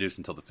concept wasn't introduced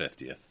until the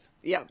 50th.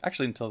 Yeah.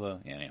 Actually, until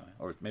anyway.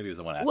 Or maybe it was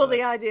the one after Well,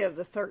 the idea of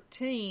the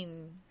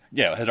 13...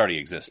 Yeah, it had already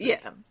existed.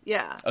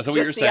 Yeah. So what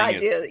you're saying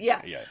is...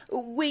 Yeah.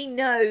 We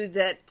know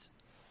that,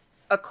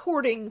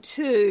 according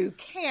to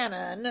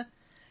canon,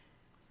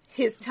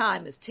 his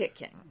time is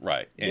ticking.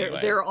 Right. Anyway.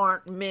 There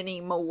aren't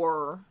many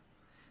more...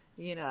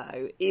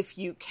 if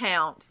you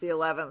count the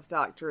 11th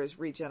Doctor as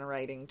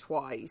regenerating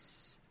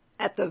twice,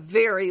 at the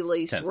very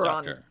least we're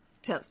on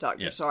 10th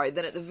Doctor, sorry.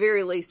 Then at the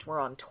very least we're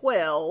on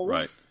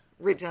 12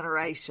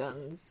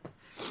 regenerations.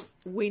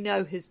 We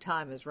know his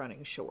time is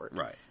running short.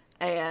 Right.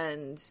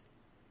 And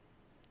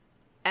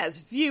as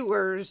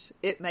viewers,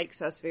 it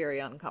makes us very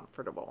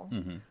uncomfortable.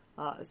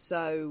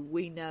 So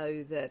we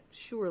know that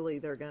surely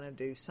they're going to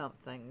do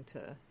something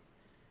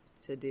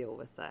to deal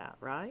with that,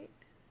 right?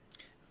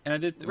 And I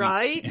did...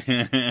 Right?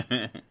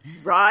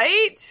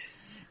 Right?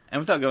 And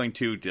without going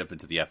too deep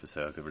into the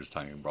episode, because we're just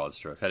talking in broad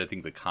strokes, I did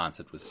think the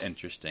concept was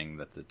interesting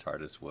that the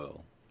TARDIS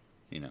will,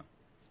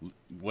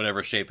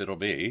 whatever shape it'll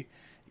be,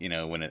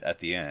 when at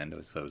the end,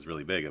 so it was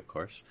really big, of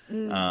course.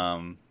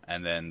 And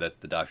then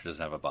that the Doctor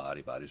doesn't have a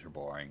body. Bodies are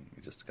boring.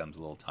 It just becomes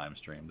a little time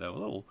stream,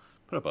 though.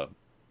 Put up a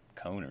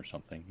cone or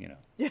something,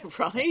 Yeah,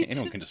 right?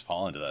 Anyone can just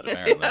fall into that,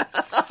 apparently.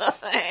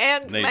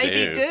 And they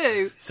maybe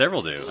do.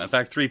 Several do. In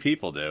fact, 3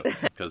 people do.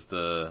 Because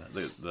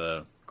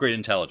the Great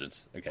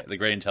Intelligence. Okay, the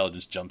Great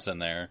Intelligence jumps in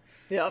there.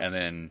 Yep. And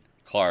then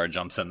Clara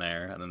jumps in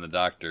there. And then the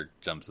Doctor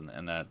jumps in there.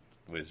 And that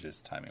was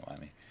just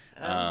timey-wimey.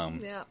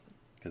 Yeah.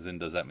 Because then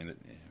does that mean that...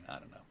 I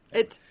don't know.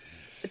 It's...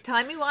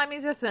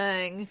 Timey-wimey's a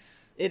thing.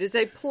 It is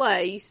a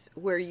place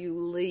where you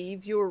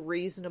leave your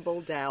reasonable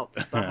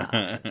doubts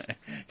behind.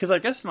 Because I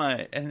guess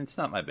and it's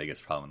not my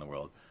biggest problem in the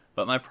world,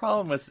 but my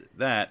problem with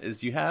that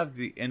is you have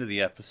the end of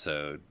the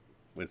episode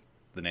with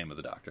the name of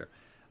the Doctor,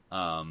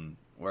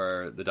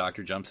 where the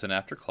Doctor jumps in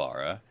after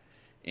Clara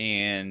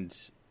and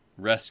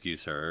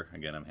rescues her.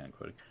 Again, I'm hand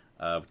quoting,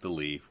 with the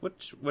leaf,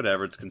 which,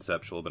 whatever, it's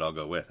conceptual, but I'll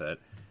go with it.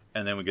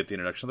 And then we get the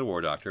introduction of the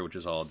War Doctor, which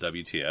is all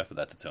WTF, but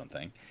that's its own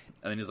thing.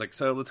 And then he's like,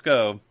 so let's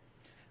go.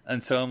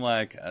 And so I'm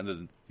like,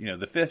 the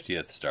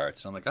 50th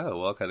starts, and I'm like, oh,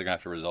 well, okay, they're going to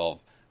have to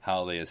resolve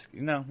how they...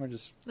 No, we're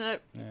just... No,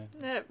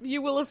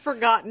 you will have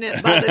forgotten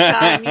it by the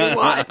time you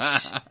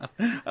watch.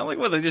 I'm like,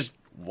 what, they just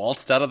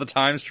waltzed out of the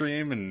time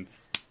stream and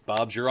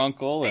Bob's your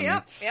uncle?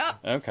 And... Yep.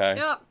 Okay.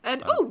 Yep.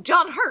 And,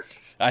 John Hurt.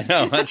 I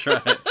know, that's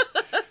right.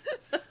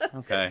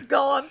 Okay. It's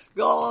gone.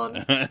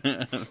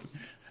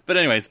 But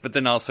anyways,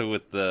 then also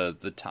with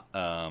the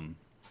time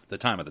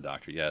of the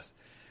Doctor, yes.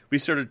 We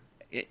sort of,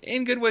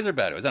 in good ways or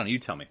bad ways, I don't know, you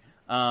tell me.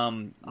 I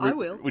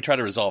will. We try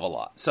to resolve a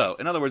lot. So,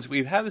 in other words,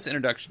 we have this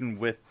introduction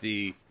with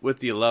the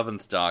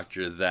 11th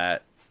Doctor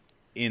that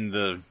in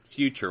the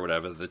future,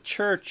 whatever, the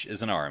Church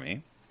is an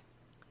army.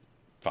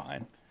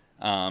 Fine.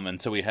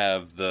 And so we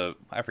have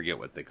I forget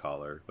what they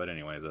call her, but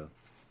anyway, the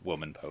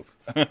woman Pope.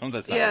 That's not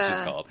what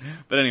she's called.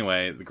 But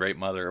anyway, the Great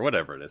Mother, or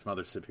whatever it is,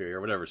 Mother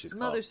Superior, whatever she's called.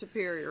 Mother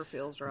Superior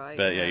feels right.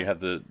 But yeah, you have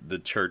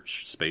the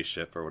Church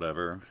spaceship or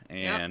whatever,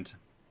 and... Yep.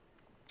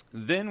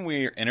 Then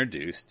we're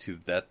introduced to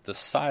that the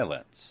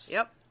Silents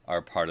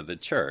are part of the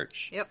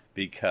Church. Yep.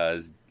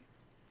 Because,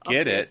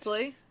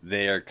 Obviously.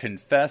 They are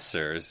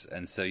confessors,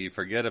 and so you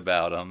forget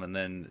about them, and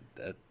then...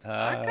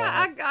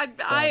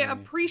 I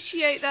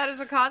appreciate that as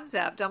a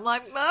concept. I'm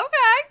like, okay,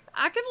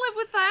 I can live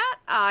with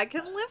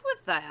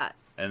that.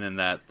 And then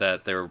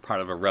that they were part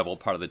of a rebel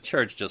part of the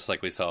Church, just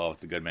like we saw with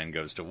the Good Man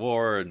Goes to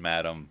War and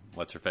Madam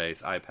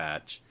What's-Her-Face, Eye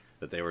Patch,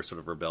 that they were sort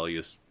of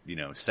rebellious,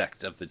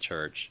 sect of the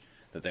Church.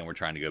 That then we're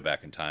trying to go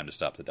back in time to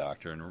stop the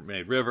Doctor and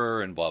made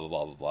River and blah, blah,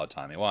 blah, blah, blah,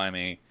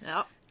 Timey-Wimey.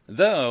 Yep.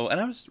 Though,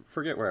 and I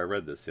forget where I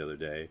read this the other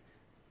day,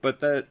 but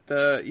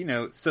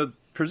so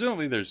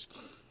presumably there's,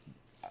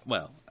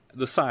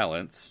 the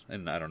Silents,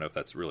 and I don't know if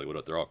that's really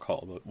what they're all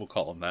called, but we'll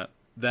call them that.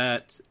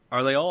 Did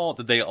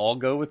they all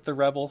go with the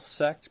rebel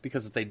sect?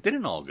 Because if they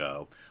didn't all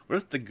go, what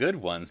if the good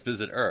ones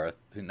visit Earth,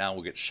 who now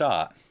will get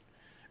shot?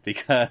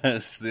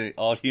 Because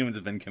all humans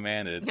have been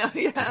commanded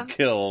to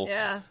kill.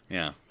 Yeah.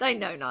 Yeah. They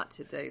know not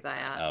to do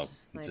that. Oh,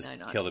 they just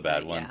kill the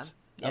bad ones.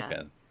 Yeah.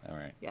 Okay. All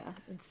right. Yeah,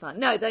 it's fine.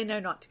 No, they know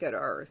not to go to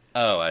Earth.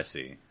 Oh, I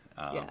see.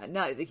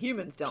 No, the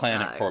humans don't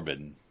Planet know.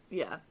 forbidden.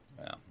 Yeah.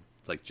 Yeah.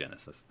 It's like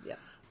Genesis. Yeah.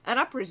 And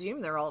I presume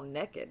they're all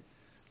naked.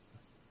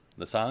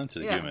 The Silents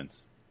or the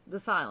humans? The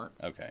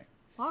Silents. Okay.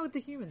 Why would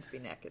the humans be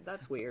naked?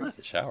 That's weird. Not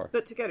the shower.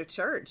 But to go to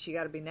church, you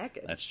got to be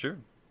naked. That's true.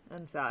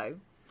 And so,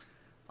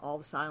 all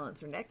the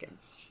Silents are naked.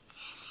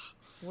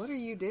 What are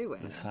you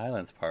doing? The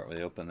Silence part where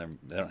they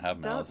don't have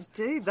mouths.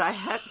 Don't do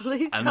that.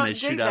 Please don't do that. And then they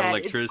shoot out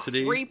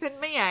electricity. It's creeping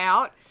me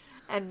out.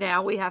 And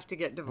now we have to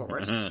get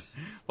divorced.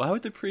 Why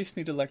would the priest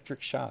need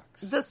electric shocks?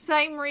 The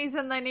same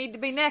reason they need to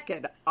be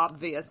naked,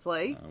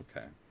 obviously.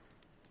 Okay.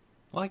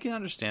 Well, I can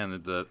understand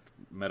the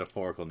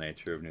metaphorical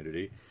nature of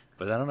nudity,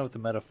 but I don't know what the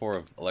metaphor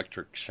of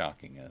electric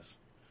shocking is.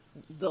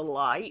 The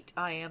light.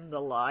 I am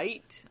the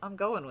light. I'm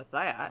going with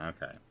that.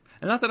 Okay.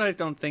 And not that I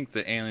don't think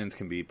that aliens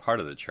can be part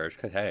of the Church,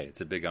 because, hey,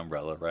 it's a big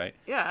umbrella, right?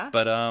 Yeah.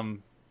 But,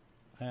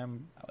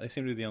 they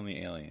seem to be the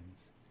only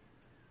aliens.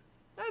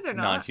 No, they're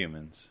not.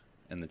 Non-humans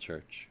in the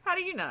Church. How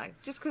do you know?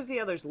 Just because the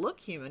others look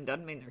human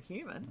doesn't mean they're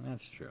human.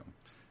 That's true.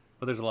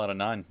 But there's a lot of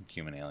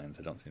non-human aliens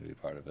that don't seem to be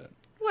part of it.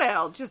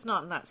 Well, just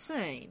not in that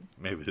scene.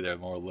 Maybe they're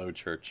more low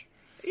church.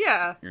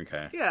 Yeah.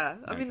 Okay. Yeah.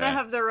 I mean, they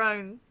have their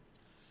own...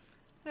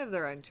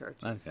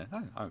 churches. Okay.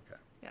 Oh, okay.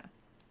 Yeah.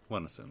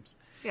 One assumes.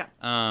 Yeah.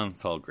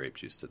 It's all grape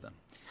juice to them.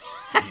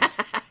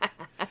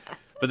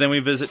 But then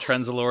we visit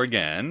Trenzalore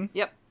again.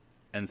 Yep.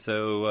 And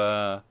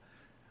so,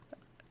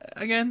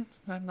 again,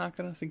 I'm not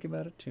going to think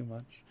about it too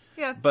much.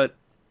 Yeah. But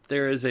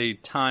there is a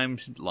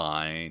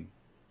timeline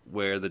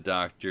where the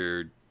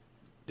Doctor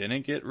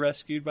didn't get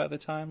rescued by the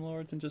Time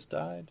Lords and just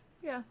died.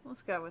 Yeah,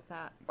 let's go with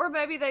that. Or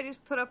maybe they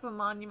just put up a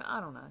monument.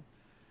 I don't know.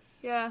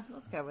 Yeah,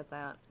 let's go with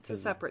that. It's a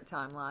separate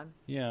timeline.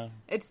 Yeah.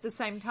 It's the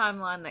same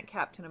timeline that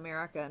Captain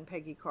America and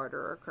Peggy Carter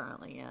are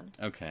currently in.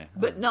 Okay.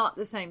 But not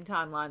the same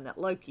timeline that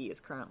Loki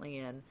is currently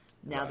in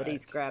now that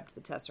he's grabbed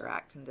the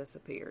Tesseract and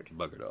disappeared.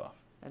 Buggered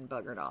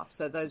off.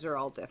 So those are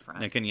all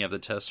different. Now, can you have the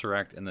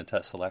Tesseract and the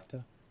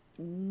Tesselecta?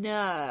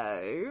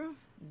 No,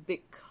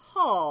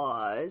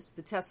 because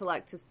the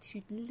Tesseract is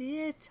too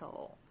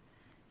little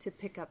to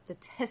pick up the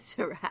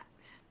Tesseract.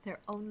 They're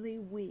only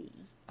we.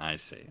 I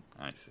see.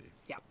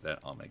 Yeah. That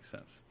all makes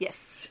sense.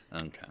 Yes.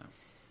 Okay.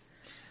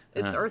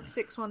 It's Earth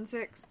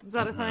 616. Is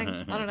that a thing?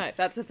 I don't know.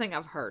 That's a thing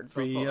I've heard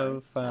before.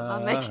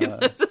 305. I'm making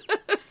this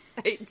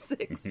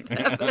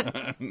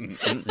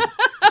 867.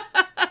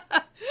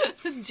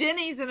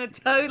 Jenny's in a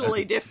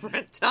totally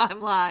different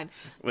timeline.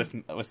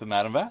 With the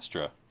Madame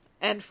Vastra.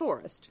 And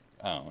Forrest.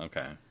 Oh,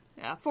 okay.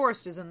 Yeah,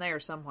 Forrest is in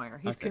there somewhere.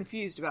 He's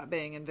confused about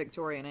being in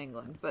Victorian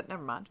England, but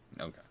never mind.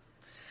 Okay.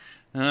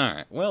 All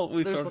right. Well,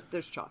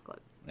 there's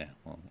chocolate. Yeah,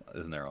 well,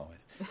 isn't there always?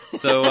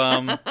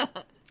 So,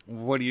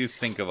 what do you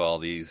think of all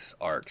these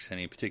arcs?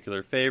 Any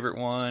particular favorite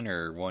one,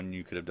 or one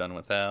you could have done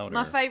without?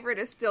 My favorite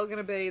is still going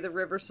to be the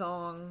River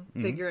Song,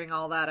 figuring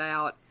all that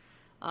out.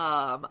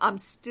 I'm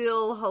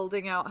still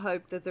holding out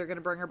hope that they're going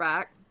to bring her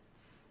back.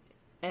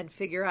 and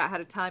figure out how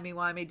to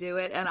timey-wimey do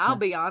it. And I'll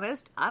be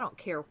honest, I don't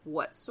care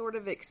what sort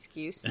of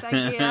excuse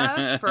they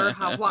give for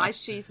why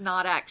she's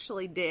not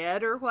actually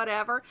dead or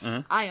whatever.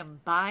 I am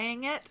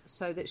buying it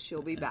so that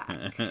she'll be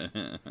back.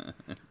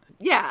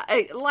 Yeah,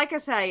 like I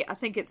say, I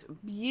think it's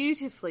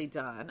beautifully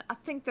done. I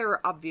think there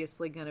are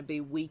obviously going to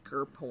be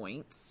weaker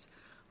points.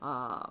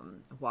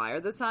 Why are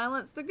the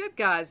Silents the good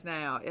guys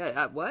now?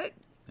 What?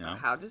 Yeah.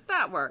 How does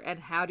that work? And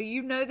how do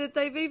you know that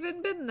they've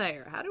even been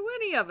there? How do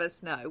any of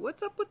us know?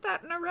 What's up with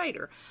that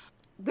narrator?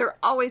 There are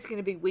always going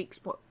to be weak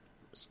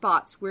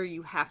spots where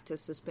you have to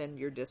suspend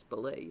your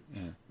disbelief.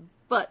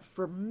 But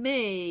for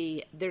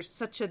me, there's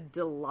such a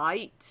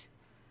delight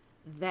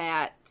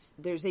that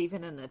there's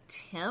even an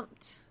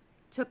attempt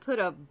to put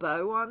a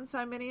bow on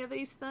so many of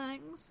these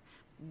things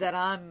that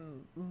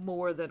I'm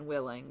more than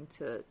willing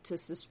to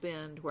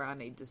suspend where I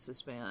need to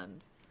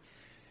suspend.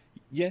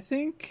 Yeah, I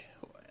think...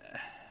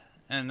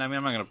 And I mean,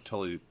 I'm not going to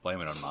totally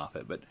blame it on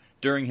Moffat, but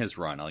during his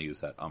run, I'll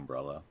use that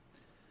umbrella,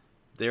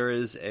 there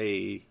is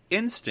a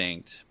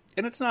instinct,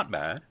 and it's not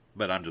bad,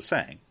 but I'm just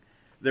saying,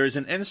 there is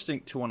an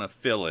instinct to want to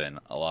fill in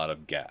a lot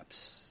of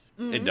gaps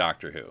in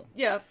Doctor Who.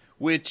 Yeah.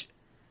 Which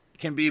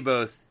can be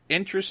both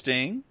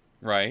interesting,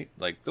 right?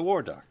 Like the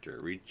War Doctor,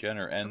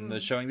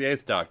 and showing the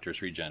Eighth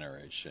Doctor's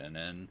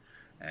regeneration,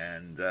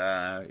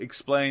 and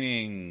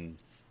explaining...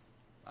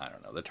 I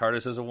don't know, the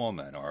TARDIS as a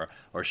woman,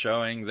 or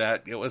showing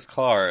that it was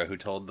Clara who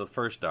told the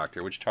first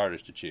Doctor which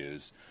TARDIS to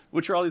choose,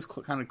 which are all these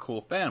kind of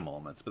cool fan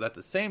moments. But at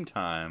the same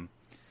time,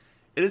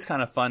 it is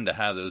kind of fun to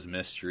have those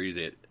mysteries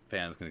that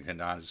fans can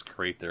kind of just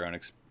create their own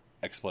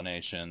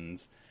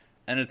explanations.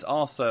 And it's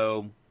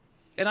also,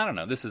 and I don't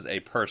know, this is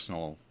a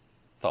personal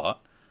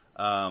thought,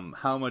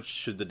 how much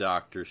should the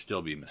Doctor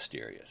still be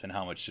mysterious, and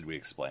how much should we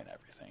explain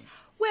everything?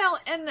 Well,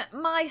 and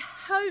my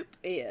hope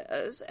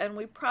is, and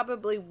we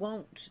probably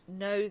won't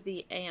know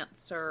the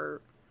answer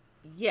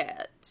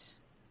yet,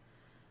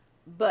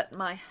 but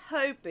my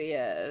hope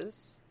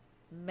is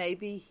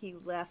maybe he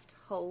left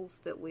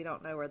holes that we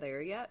don't know are there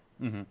yet,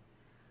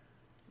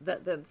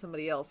 that then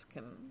somebody else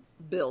can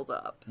build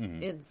up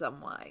in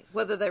some way,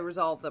 whether they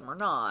resolve them or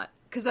not.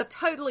 Because I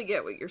totally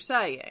get what you're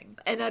saying.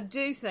 And I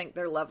do think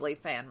they're lovely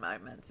fan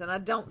moments. And I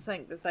don't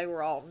think that they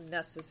were all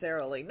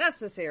necessarily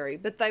necessary,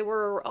 but they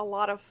were a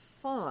lot of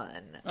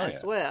fun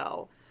as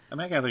well. I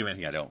mean, I can't think of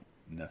anything I don't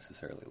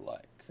necessarily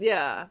like.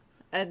 Yeah.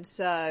 And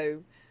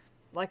so,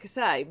 like I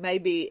say,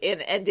 maybe,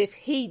 and if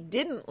he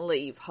didn't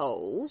leave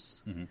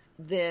holes,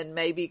 then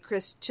maybe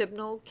Chris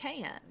Chibnall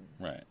can.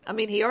 Right. I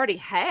mean, he already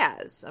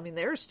has. I mean,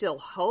 there are still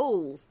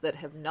holes that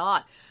have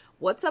not.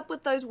 What's up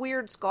with those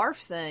weird scarf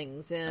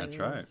things? That's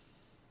right.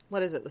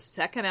 What is it, the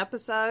second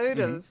episode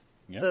of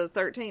the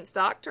 13th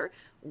Doctor?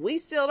 We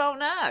still don't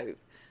know.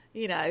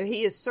 You know,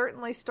 he is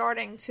certainly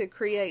starting to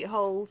create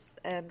holes,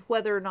 and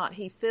whether or not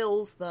he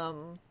fills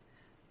them,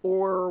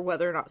 or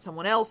whether or not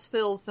someone else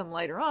fills them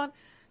later on,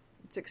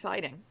 it's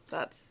exciting.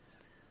 And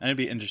it'd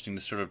be interesting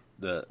to sort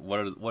of,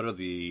 what are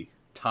the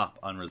top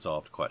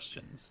unresolved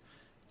questions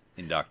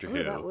in Doctor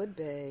Who? That would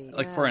be.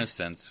 Like, for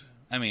instance,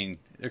 I mean,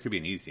 there could be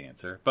an easy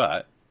answer,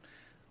 but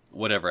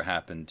whatever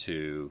happened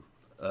to...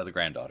 the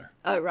granddaughter.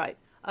 Oh, right.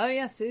 Oh,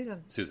 yeah,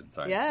 Susan. Susan,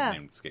 sorry. Yeah. Her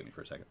name escaped me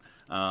for a second.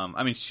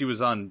 I mean, she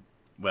was on,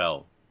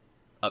 well,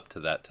 up to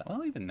that time.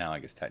 Well, even now, I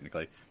guess,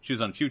 technically. She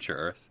was on Future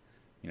Earth,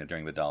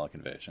 during the Dalek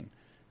invasion.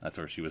 That's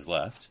where she was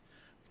left.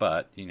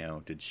 But,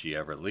 did she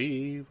ever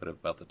leave? What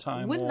about the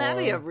Time Wouldn't War? That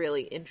be a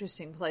really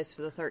interesting place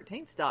for the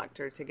 13th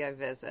Doctor to go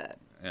visit?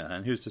 Yeah,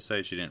 and who's to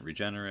say she didn't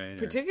regenerate?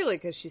 Particularly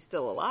because she's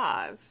still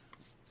alive.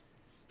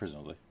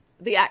 Presumably.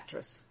 The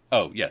actress.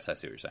 Oh, yes, I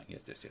see what you're saying.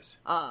 Yes.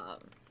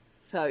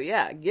 So,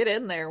 yeah, get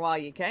in there while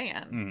you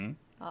can.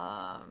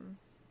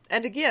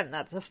 And again,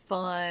 that's a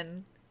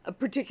fun,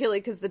 particularly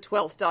because the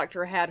 12th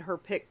Doctor had her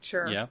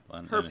picture,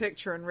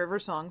 picture and River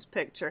Song's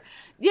picture.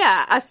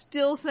 Yeah, I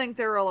still think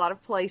there are a lot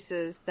of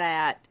places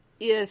that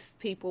if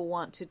people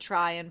want to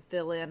try and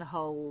fill in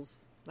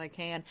holes, they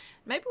can.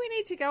 Maybe we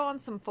need to go on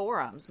some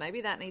forums.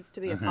 Maybe that needs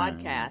to be a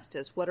podcast,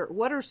 is what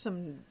are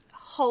some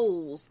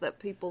holes that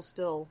people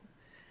still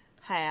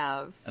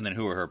have. And then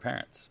who are her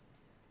parents?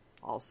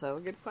 Also a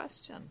good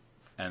question.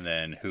 And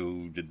then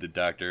who did the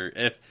Doctor...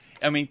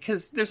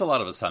 because there's a lot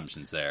of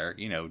assumptions there.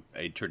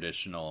 A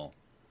traditional...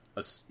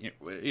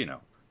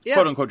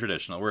 quote-unquote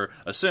traditional. We're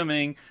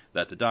assuming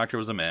that the Doctor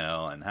was a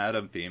male and had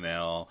a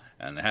female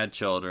and had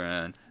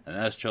children, and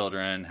those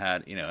children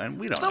had... and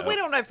we don't know. But we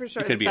don't know for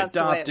sure. It could be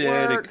adopted.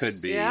 It could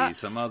be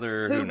some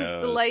other... Who knows? Who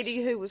was the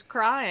lady who was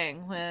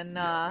crying when...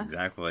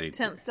 exactly.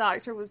 10th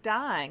Doctor was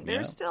dying.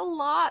 There's still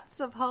lots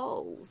of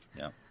holes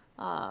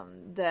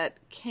that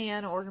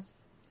can or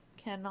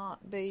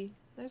cannot be...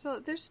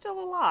 There's still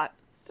a lot.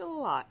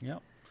 Yeah.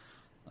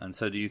 And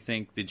so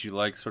did you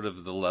like sort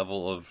of the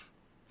level of,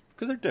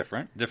 because they're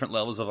different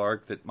levels of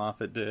arc that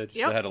Moffat did.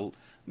 Yep. She had a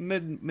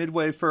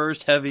midway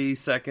first, heavy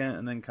second,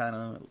 and then kind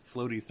of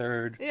floaty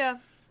third. Yeah,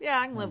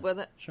 I can live with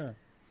it. Sure.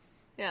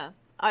 Yeah.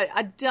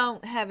 I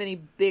don't have any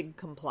big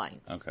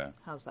complaints. Okay.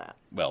 How's that?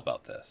 Well,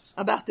 about this.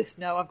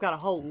 No, I've got a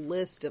whole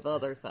list of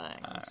other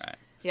things. All right.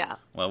 Yeah.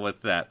 Well,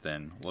 with that,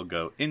 then, we'll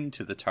go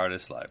into the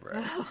TARDIS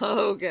library.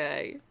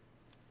 Okay.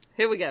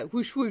 Here we go.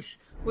 Whoosh, whoosh,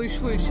 whoosh,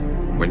 whoosh.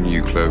 When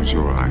you close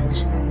your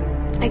eyes,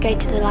 I go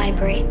to the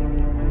library.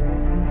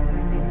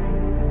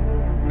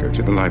 go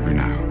to the library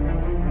now.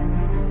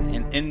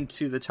 And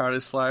into the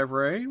TARDIS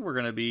library, we're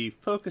going to be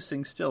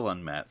focusing still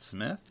on Matt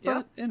Smith,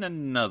 but in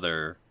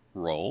another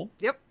role.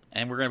 Yep.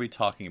 And we're going to be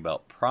talking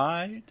about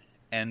Pride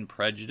and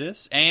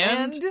Prejudice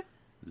and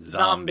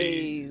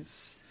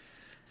Zombies.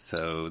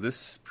 So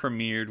this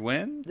premiered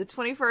when? The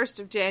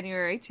 21st of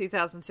January,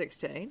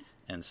 2016.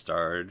 And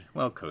starred,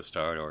 well,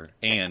 co-starred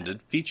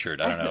and featured,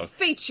 I don't know.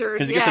 Featured,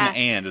 because it gets an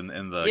and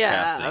in the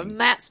casting.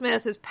 Matt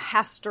Smith is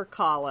Pastor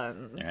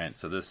Collins. All right,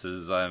 so this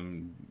is,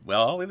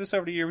 well, I'll leave this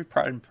over to you.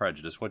 Pride and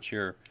Prejudice. What's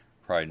your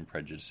Pride and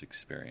Prejudice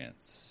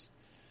experience?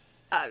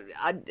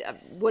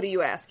 What are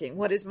you asking?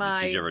 What is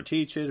my... Did you ever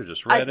teach it or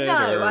just read it?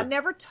 No, or... I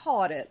never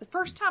taught it. The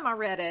first time I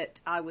read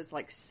it, I was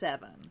like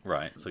 7.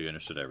 Right, so you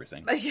understood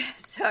everything.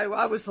 So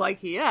I was like,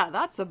 yeah,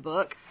 that's a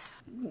book.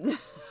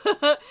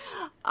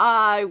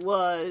 I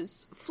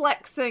was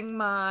flexing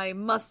my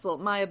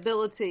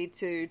ability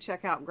to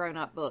check out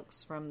grown-up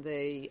books from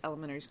the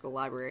elementary school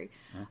library.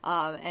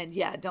 And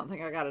yeah, I don't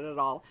think I got it at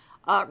all.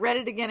 Read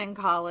it again in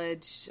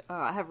college.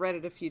 I have read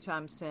it a few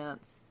times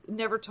since.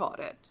 Never taught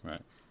it. Right.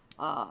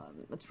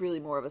 It's really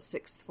more of a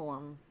sixth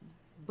form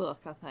book,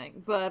 I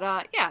think. But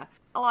yeah,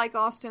 I like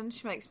Austen.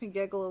 She makes me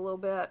giggle a little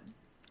bit.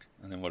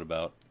 And then what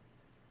about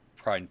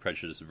Pride and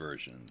Prejudice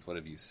versions? What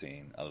have you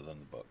seen other than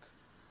the book?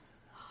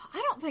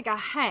 I don't think I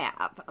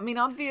have. I mean,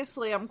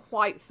 obviously, I'm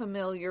quite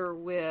familiar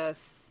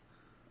with,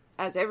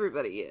 as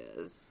everybody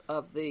is,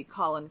 of the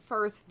Colin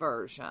Firth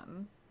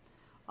version.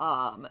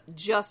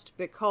 Just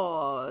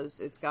because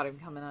it's got him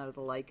coming out of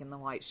the lake in the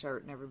white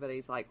shirt and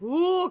everybody's like,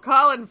 ooh,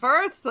 Colin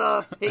Firth's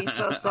a piece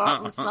of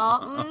something,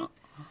 something.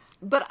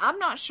 But I'm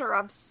not sure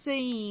I've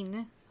seen,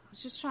 I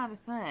was just trying to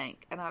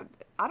think, and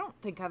I don't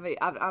think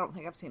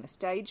I've seen a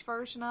stage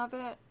version of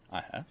it.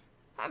 I have.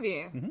 Have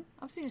you? Mm-hmm.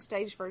 I've seen a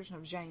stage version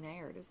of Jane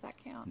Eyre. Does that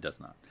count? It does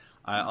not.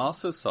 I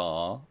also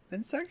saw,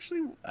 and it's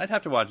actually, I'd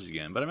have to watch it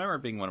again, but I remember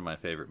it being one of my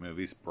favorite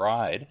movies,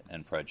 Pride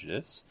and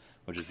Prejudice,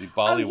 which is the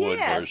Bollywood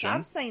version.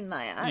 I've seen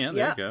that. Yeah,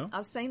 there you go.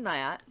 I've seen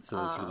that.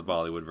 So this is the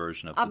Bollywood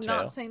version of the tale. I've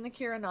not seen the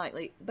Keira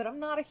Knightley, but I'm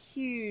not a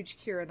huge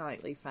Keira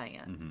Knightley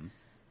fan. Mm-hmm.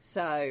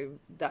 So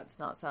that's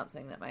not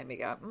something that made me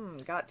go,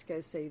 got to go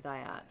see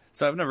that.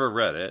 So I've never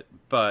read it,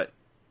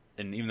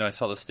 and even though I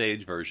saw the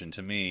stage version,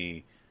 to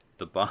me,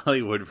 the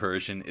Bollywood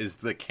version is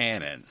the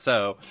canon.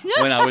 So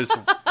when I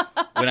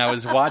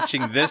was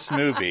watching this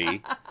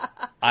movie,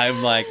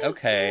 I'm like,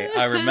 okay,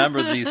 I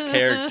remember these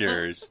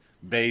characters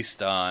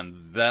based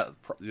on the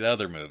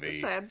other movie.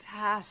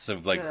 Fantastic.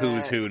 So like who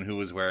was who and who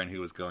was where and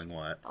who was going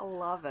what. I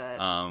love it.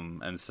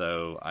 And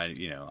so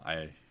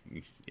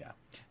yeah.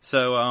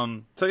 So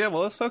yeah,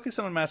 well, let's focus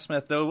on Matt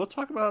Smith, though. We'll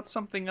talk about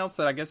something else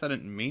that I guess I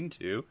didn't mean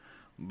to,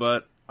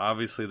 but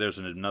obviously there's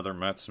another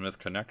Matt Smith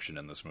connection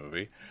in this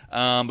movie.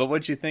 But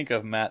what'd you think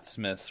of Matt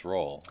Smith's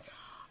role?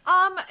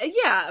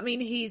 Yeah, I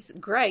mean, he's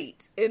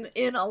great.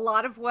 In a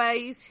lot of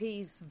ways,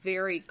 he's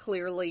very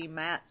clearly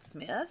Matt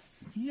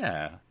Smith.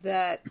 Yeah.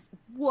 That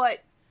what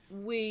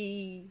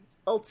we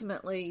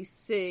ultimately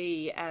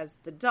see as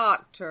the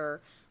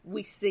Doctor,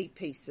 we see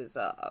pieces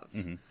of.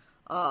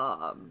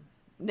 Mm-hmm.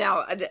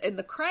 Now, in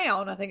The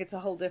Crown, I think it's a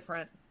whole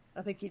different...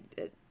 I think he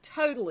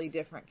totally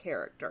different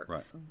character.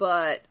 Right.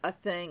 But I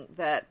think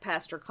that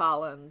Pastor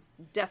Collins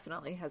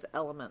definitely has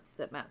elements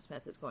that Matt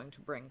Smith is going to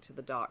bring to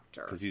the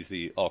Doctor. Because he's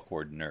the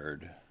awkward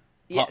nerd.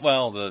 Yes.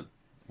 What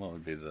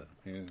would be the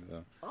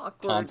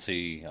awkward,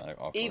 Ponzi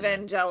awkward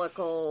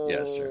evangelical.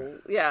 Yes,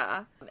 sure.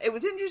 Yeah. It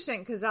was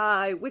interesting because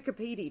I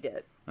Wikipedia'd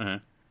it. Uh-huh.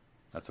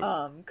 That's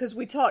because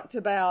we talked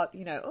about, do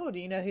you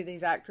know who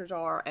these actors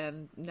are?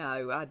 And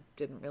no, I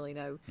didn't really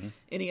know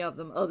any of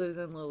them other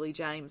than Lily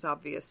James,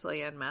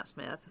 obviously, and Matt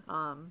Smith.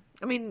 I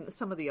mean,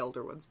 some of the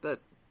older ones, but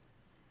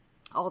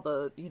all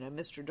the,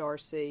 Mr.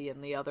 Darcy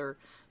and the other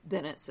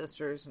Bennett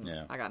sisters.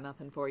 And I got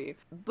nothing for you.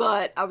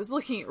 But I was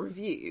looking at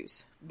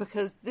reviews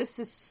because this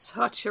is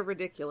such a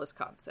ridiculous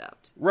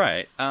concept.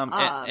 Right.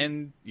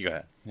 And you go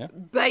ahead. Yeah.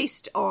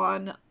 Based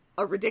on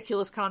a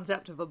ridiculous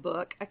concept of a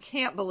book. I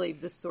can't believe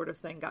this sort of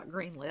thing got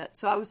greenlit.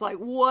 So I was like,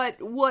 what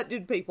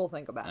did people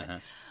think about it?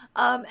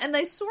 And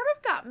they sort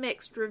of got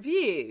mixed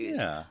reviews.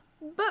 Yeah.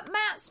 But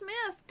Matt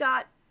Smith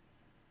got,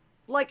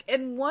 like,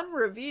 in one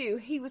review,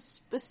 he was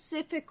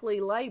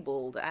specifically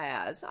labeled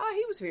as,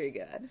 he was very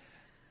good.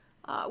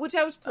 Which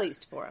I was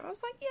pleased for him. I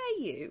was like,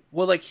 yeah, you.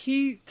 Well, like,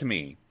 to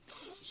me,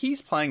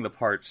 he's playing the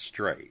part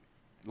straight.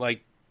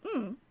 Like,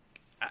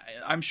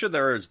 I'm sure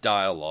there is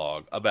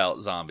dialogue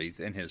about zombies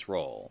in his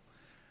role,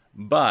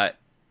 but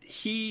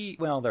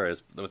there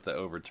is with the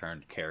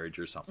overturned carriage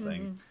or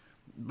something. Mm-hmm.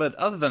 But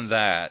other than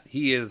that,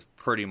 he is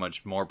pretty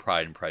much more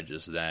Pride and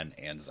Prejudice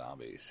and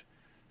zombies.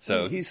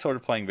 So he's sort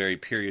of playing very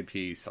period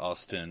piece,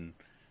 Austen,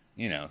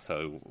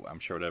 so I'm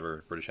sure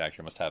whatever British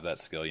actor must have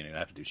that skill. You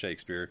have to do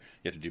Shakespeare,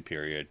 you have to do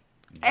period.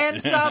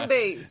 And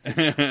zombies!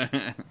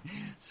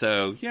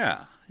 So,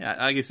 yeah.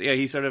 I guess,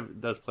 he sort of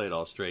does play it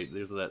all straight.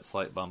 There's that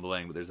slight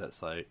bumbling, but there's that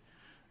slight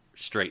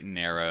straight and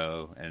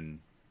narrow, and,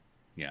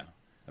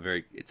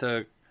 it's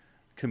a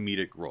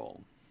comedic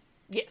role.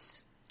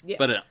 Yes.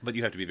 But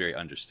you have to be very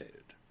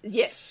understated.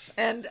 Yes,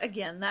 and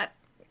again,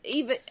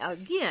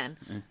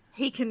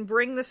 he can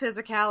bring the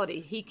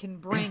physicality, he can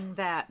bring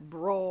that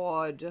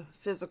broad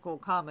physical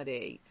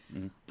comedy,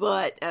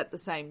 but at the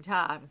same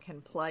time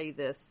can play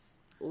this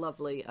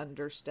lovely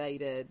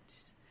understated,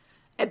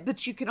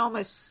 but you can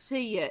almost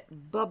see it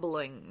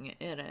bubbling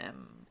in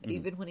him,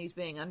 even when he's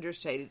being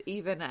understated.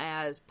 Even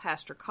as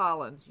Pastor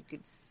Collins, you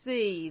could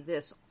see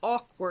this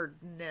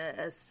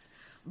awkwardness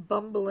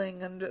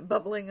bubbling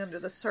under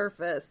the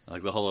surface.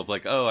 Like the whole of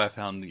I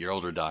found your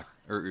older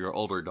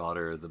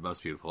daughter the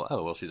most beautiful.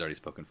 Oh, well, she's already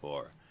spoken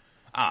for.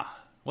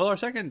 Well, our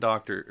second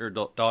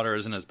daughter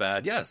isn't as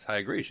bad. Yes, I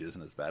agree, she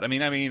isn't as bad.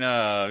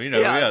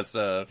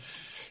 Yes,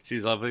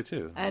 she's lovely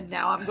too. And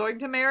now I'm going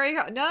to marry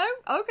her. No?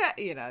 Okay,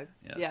 Yes.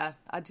 Yeah,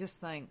 I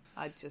just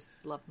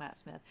love Matt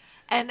Smith.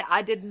 And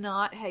I did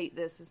not hate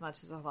this as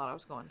much as I thought I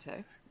was going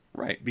to.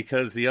 Right,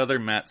 because the other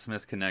Matt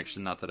Smith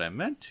connection, not that I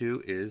meant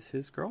to, is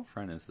his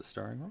girlfriend is the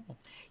starring role.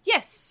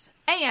 Yes,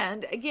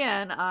 and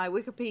again, I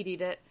Wikipedia'd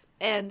it,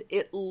 and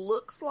it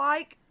looks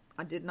like,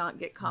 I did not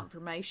get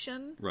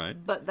confirmation, right?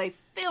 But they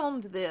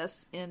filmed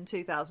this in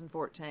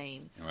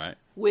 2014, right?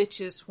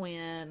 Which is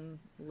when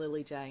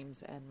Lily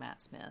James and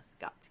Matt Smith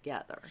got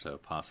together. So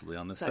possibly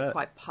on the set. So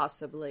quite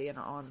possibly an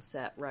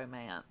on-set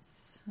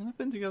romance. And they've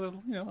been together,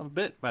 a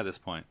bit by this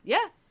point.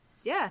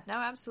 Yeah, no,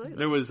 absolutely.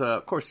 There was,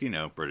 of course,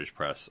 British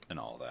press and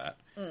all that.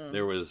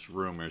 There was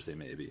rumors they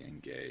may be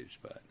engaged,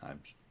 but I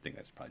think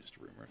that's probably just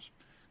rumors.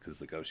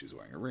 Because she's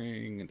wearing a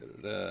ring, and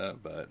da-da-da,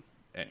 but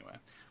anyway.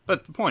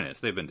 But the point is,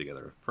 they've been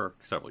together for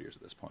several years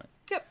at this point.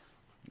 Yep.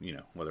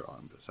 Whether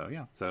on, so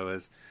yeah. So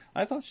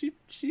I thought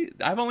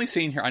I've only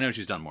seen her, I know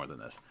she's done more than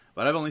this,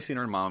 but I've only seen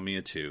her in Mamma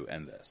Mia 2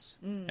 and this.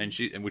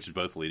 And which is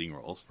both leading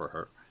roles for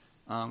her.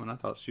 And I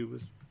thought she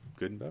was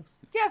good in both.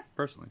 Yeah.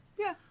 Personally.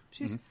 Yeah,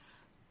 she's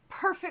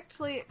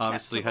perfectly acceptable.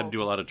 Obviously had to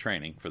do a lot of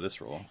training for this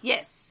role.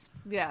 Yes.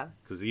 Yeah.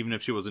 Because even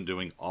if she wasn't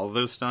doing all of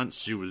those stunts,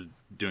 she was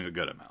doing a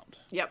good amount.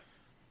 Yep.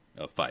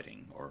 Of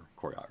fighting or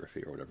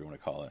choreography or whatever you want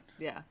to call it.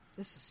 Yeah.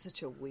 This is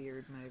such a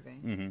weird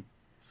movie.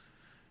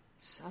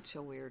 Such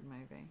a weird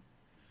movie.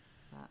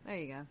 There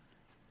you go.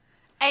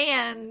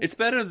 And it's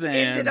better than...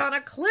 ended on a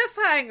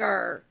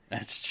cliffhanger.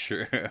 That's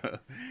true.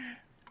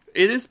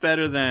 It is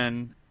better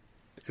than...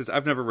 Because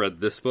I've never read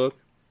this book,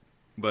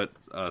 but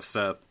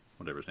Seth...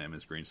 whatever his name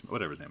is,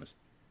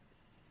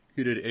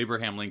 who did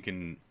Abraham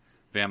Lincoln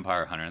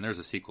Vampire Hunter, and there's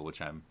a sequel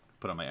which I'm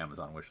put on my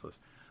Amazon wish list.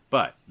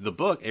 But the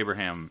book,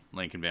 Abraham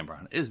Lincoln Vampire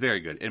Hunter, is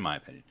very good, in my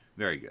opinion.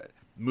 Very good.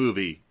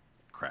 Movie,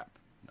 crap.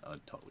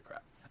 Totally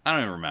crap. I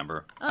don't even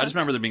remember. I just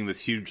remember there being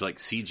this huge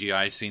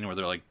CGI scene where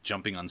they're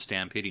jumping on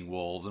stampeding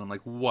wolves, and I'm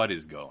like, what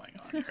is going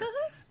on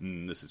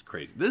here? This is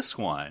crazy. This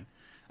one,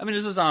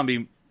 it's a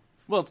zombie...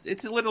 Well,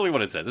 it's literally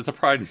what it says. It's a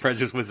Pride and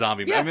Prejudice with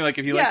zombie movies. Yeah.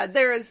 If you like,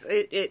 there is.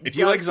 If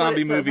you like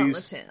zombie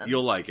movies,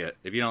 you'll like it.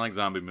 If you don't like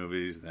zombie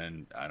movies,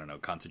 then I don't know.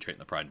 Concentrate on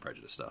the Pride and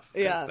Prejudice stuff.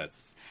 Yeah,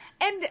 that's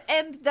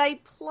and they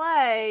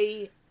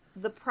play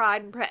the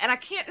Pride and Prejudice, and I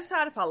can't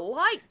decide if I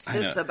liked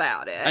this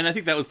about it. And I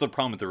think that was the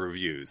problem with the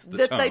reviews.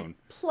 The tone. They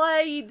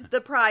played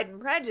the Pride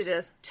and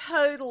Prejudice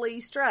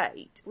totally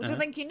straight, which I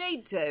think you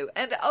need to.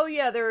 And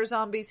there are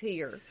zombies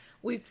here.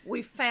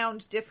 We've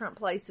found different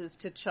places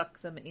to chuck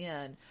them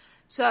in.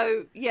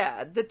 So,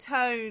 the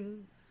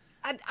tone,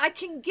 I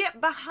can get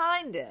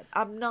behind it.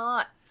 I'm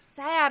not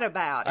sad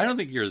about it. I don't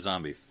think you're a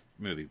zombie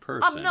movie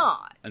person. I'm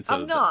not.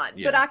 So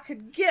but I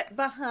could get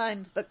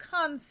behind the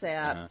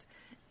concept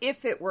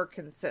if it were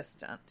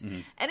consistent.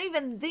 And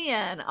even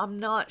then,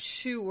 I'm not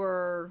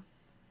sure,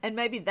 and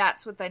maybe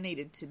that's what they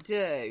needed to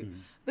do,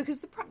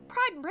 because the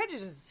Pride and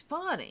Prejudice is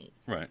funny.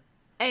 Right.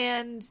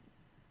 And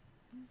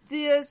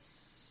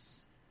this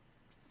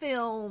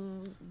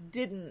film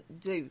didn't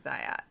do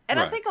that. And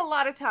I think a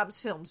lot of times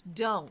films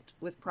don't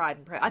with Pride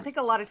and Prejudice. I think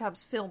a lot of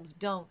times films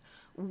don't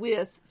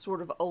with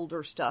sort of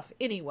older stuff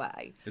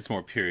anyway. It's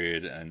more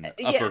period and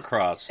upper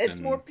crust. It's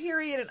more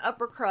period and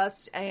upper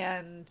crust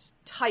and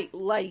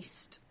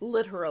tight-laced,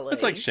 literally.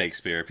 It's like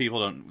Shakespeare. People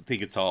don't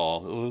think it's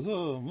all...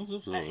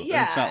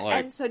 yeah, it's not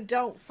and so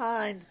don't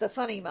find the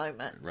funny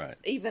moments.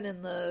 Right. Even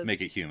in the...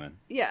 Make it human.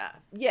 Yeah,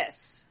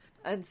 yes.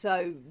 And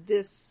so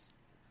this...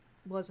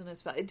 wasn't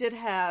as fun. It did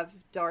have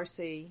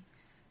Darcy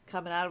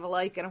coming out of a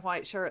lake in a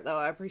white shirt, though.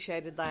 I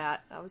appreciated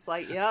that. I was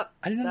like, yep,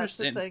 I didn't that's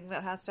understand. The thing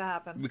that has to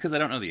happen. Because I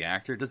don't know the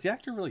actor. Does the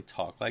actor really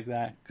talk like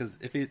that? Because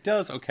if he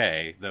does,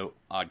 okay, though,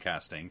 odd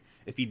casting.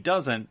 If he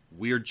doesn't,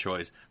 weird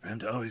choice.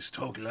 And always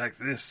talk like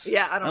this.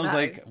 Yeah, I don't know. I was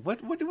like,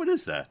 what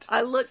is that?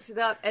 I looked it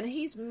up, and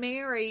he's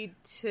married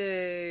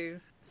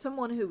to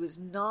someone who was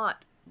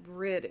not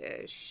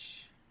British.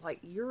 Like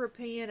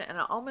European, and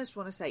I almost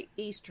want to say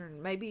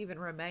Eastern, maybe even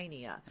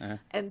Romania.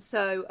 And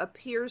so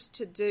appears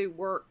to do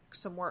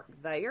some work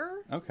there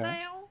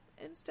now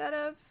instead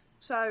of.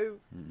 So,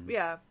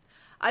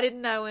 I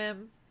didn't know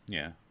him.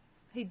 Yeah.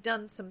 He'd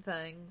done some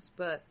things,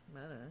 but I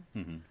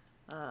don't know.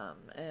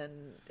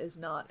 and is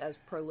not as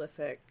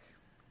prolific.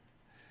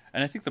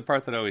 And I think the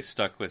part that always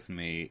stuck with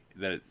me,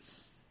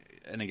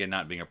 and again,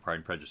 not being a Pride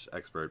and Prejudice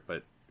expert,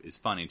 but is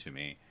funny to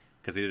me,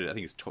 because I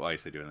think it's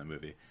twice they do it in the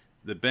movie.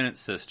 The Bennett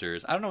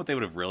sisters, I don't know what they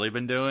would have really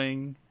been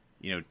doing,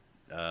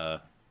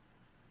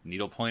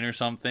 needlepoint or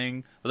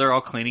something, but they're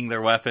all cleaning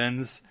their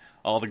weapons.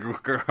 All the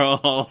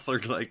girls are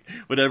like,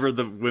 whatever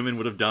the women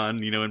would have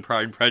done, in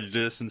Pride and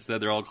Prejudice, instead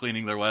they're all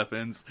cleaning their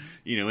weapons,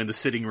 in the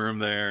sitting room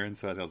there, and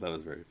so I thought that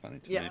was very funny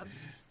to me.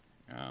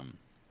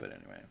 But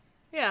anyway.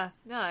 Yeah,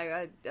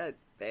 no,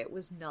 it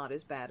was not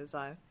as bad as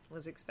I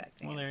was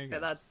expecting. Well, there you go.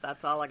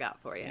 That's all I got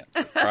for you.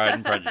 Yeah, so Pride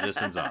and Prejudice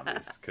and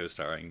Zombies,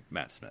 co-starring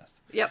Matt Smith.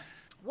 Yep.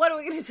 What are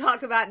we going to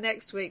talk about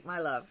next week, my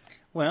love?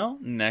 Well,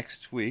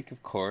 next week,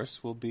 of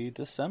course, will be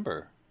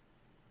December.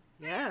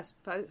 Yes.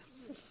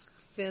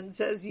 Finn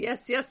says,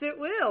 yes, it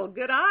will.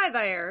 Good eye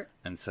there.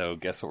 And so,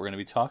 guess what we're going to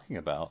be talking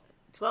about?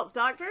 12th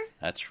Doctor?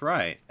 That's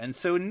right. And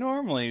so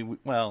normally,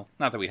 well,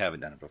 not that we haven't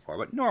done it before,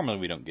 but normally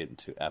we don't get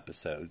into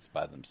episodes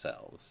by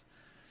themselves.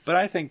 But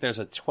I think there's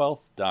a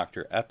 12th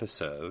Doctor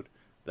episode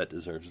that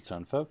deserves its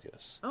own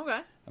focus. Okay.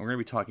 And we're going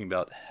to be talking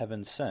about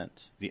Heaven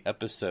Sent, the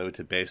episode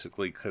to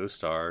basically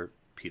co-star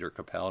Peter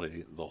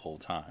Capaldi the whole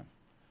time.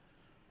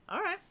 All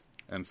right.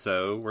 And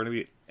so we're going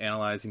to be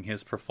analyzing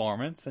his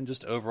performance and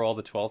just overall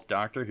the 12th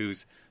Doctor,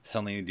 who's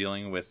suddenly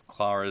dealing with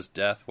Clara's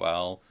death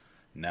while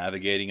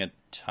navigating a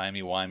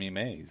timey-wimey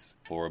maze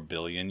for 1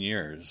 billion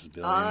years.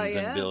 Billions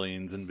and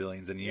billions and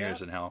billions of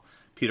years. And how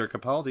Peter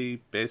Capaldi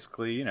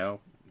basically,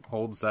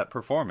 holds that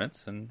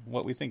performance and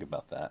what we think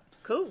about that.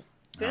 Cool.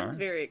 Ben's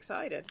very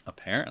excited.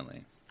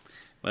 Apparently.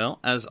 Well,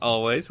 as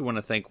always, we want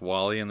to thank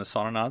Wally and the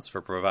Sononauts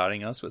for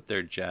providing us with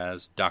their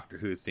jazz Doctor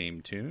Who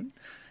theme tune.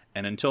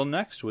 And until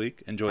next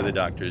week, enjoy the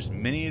Doctor's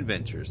many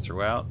adventures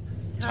throughout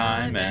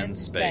time and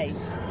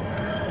space.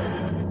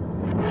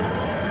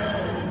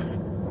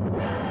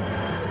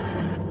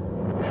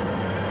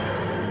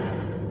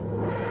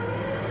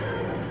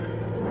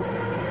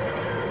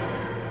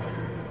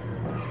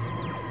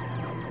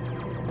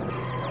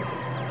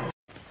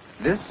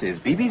 This is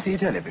BBC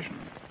Television.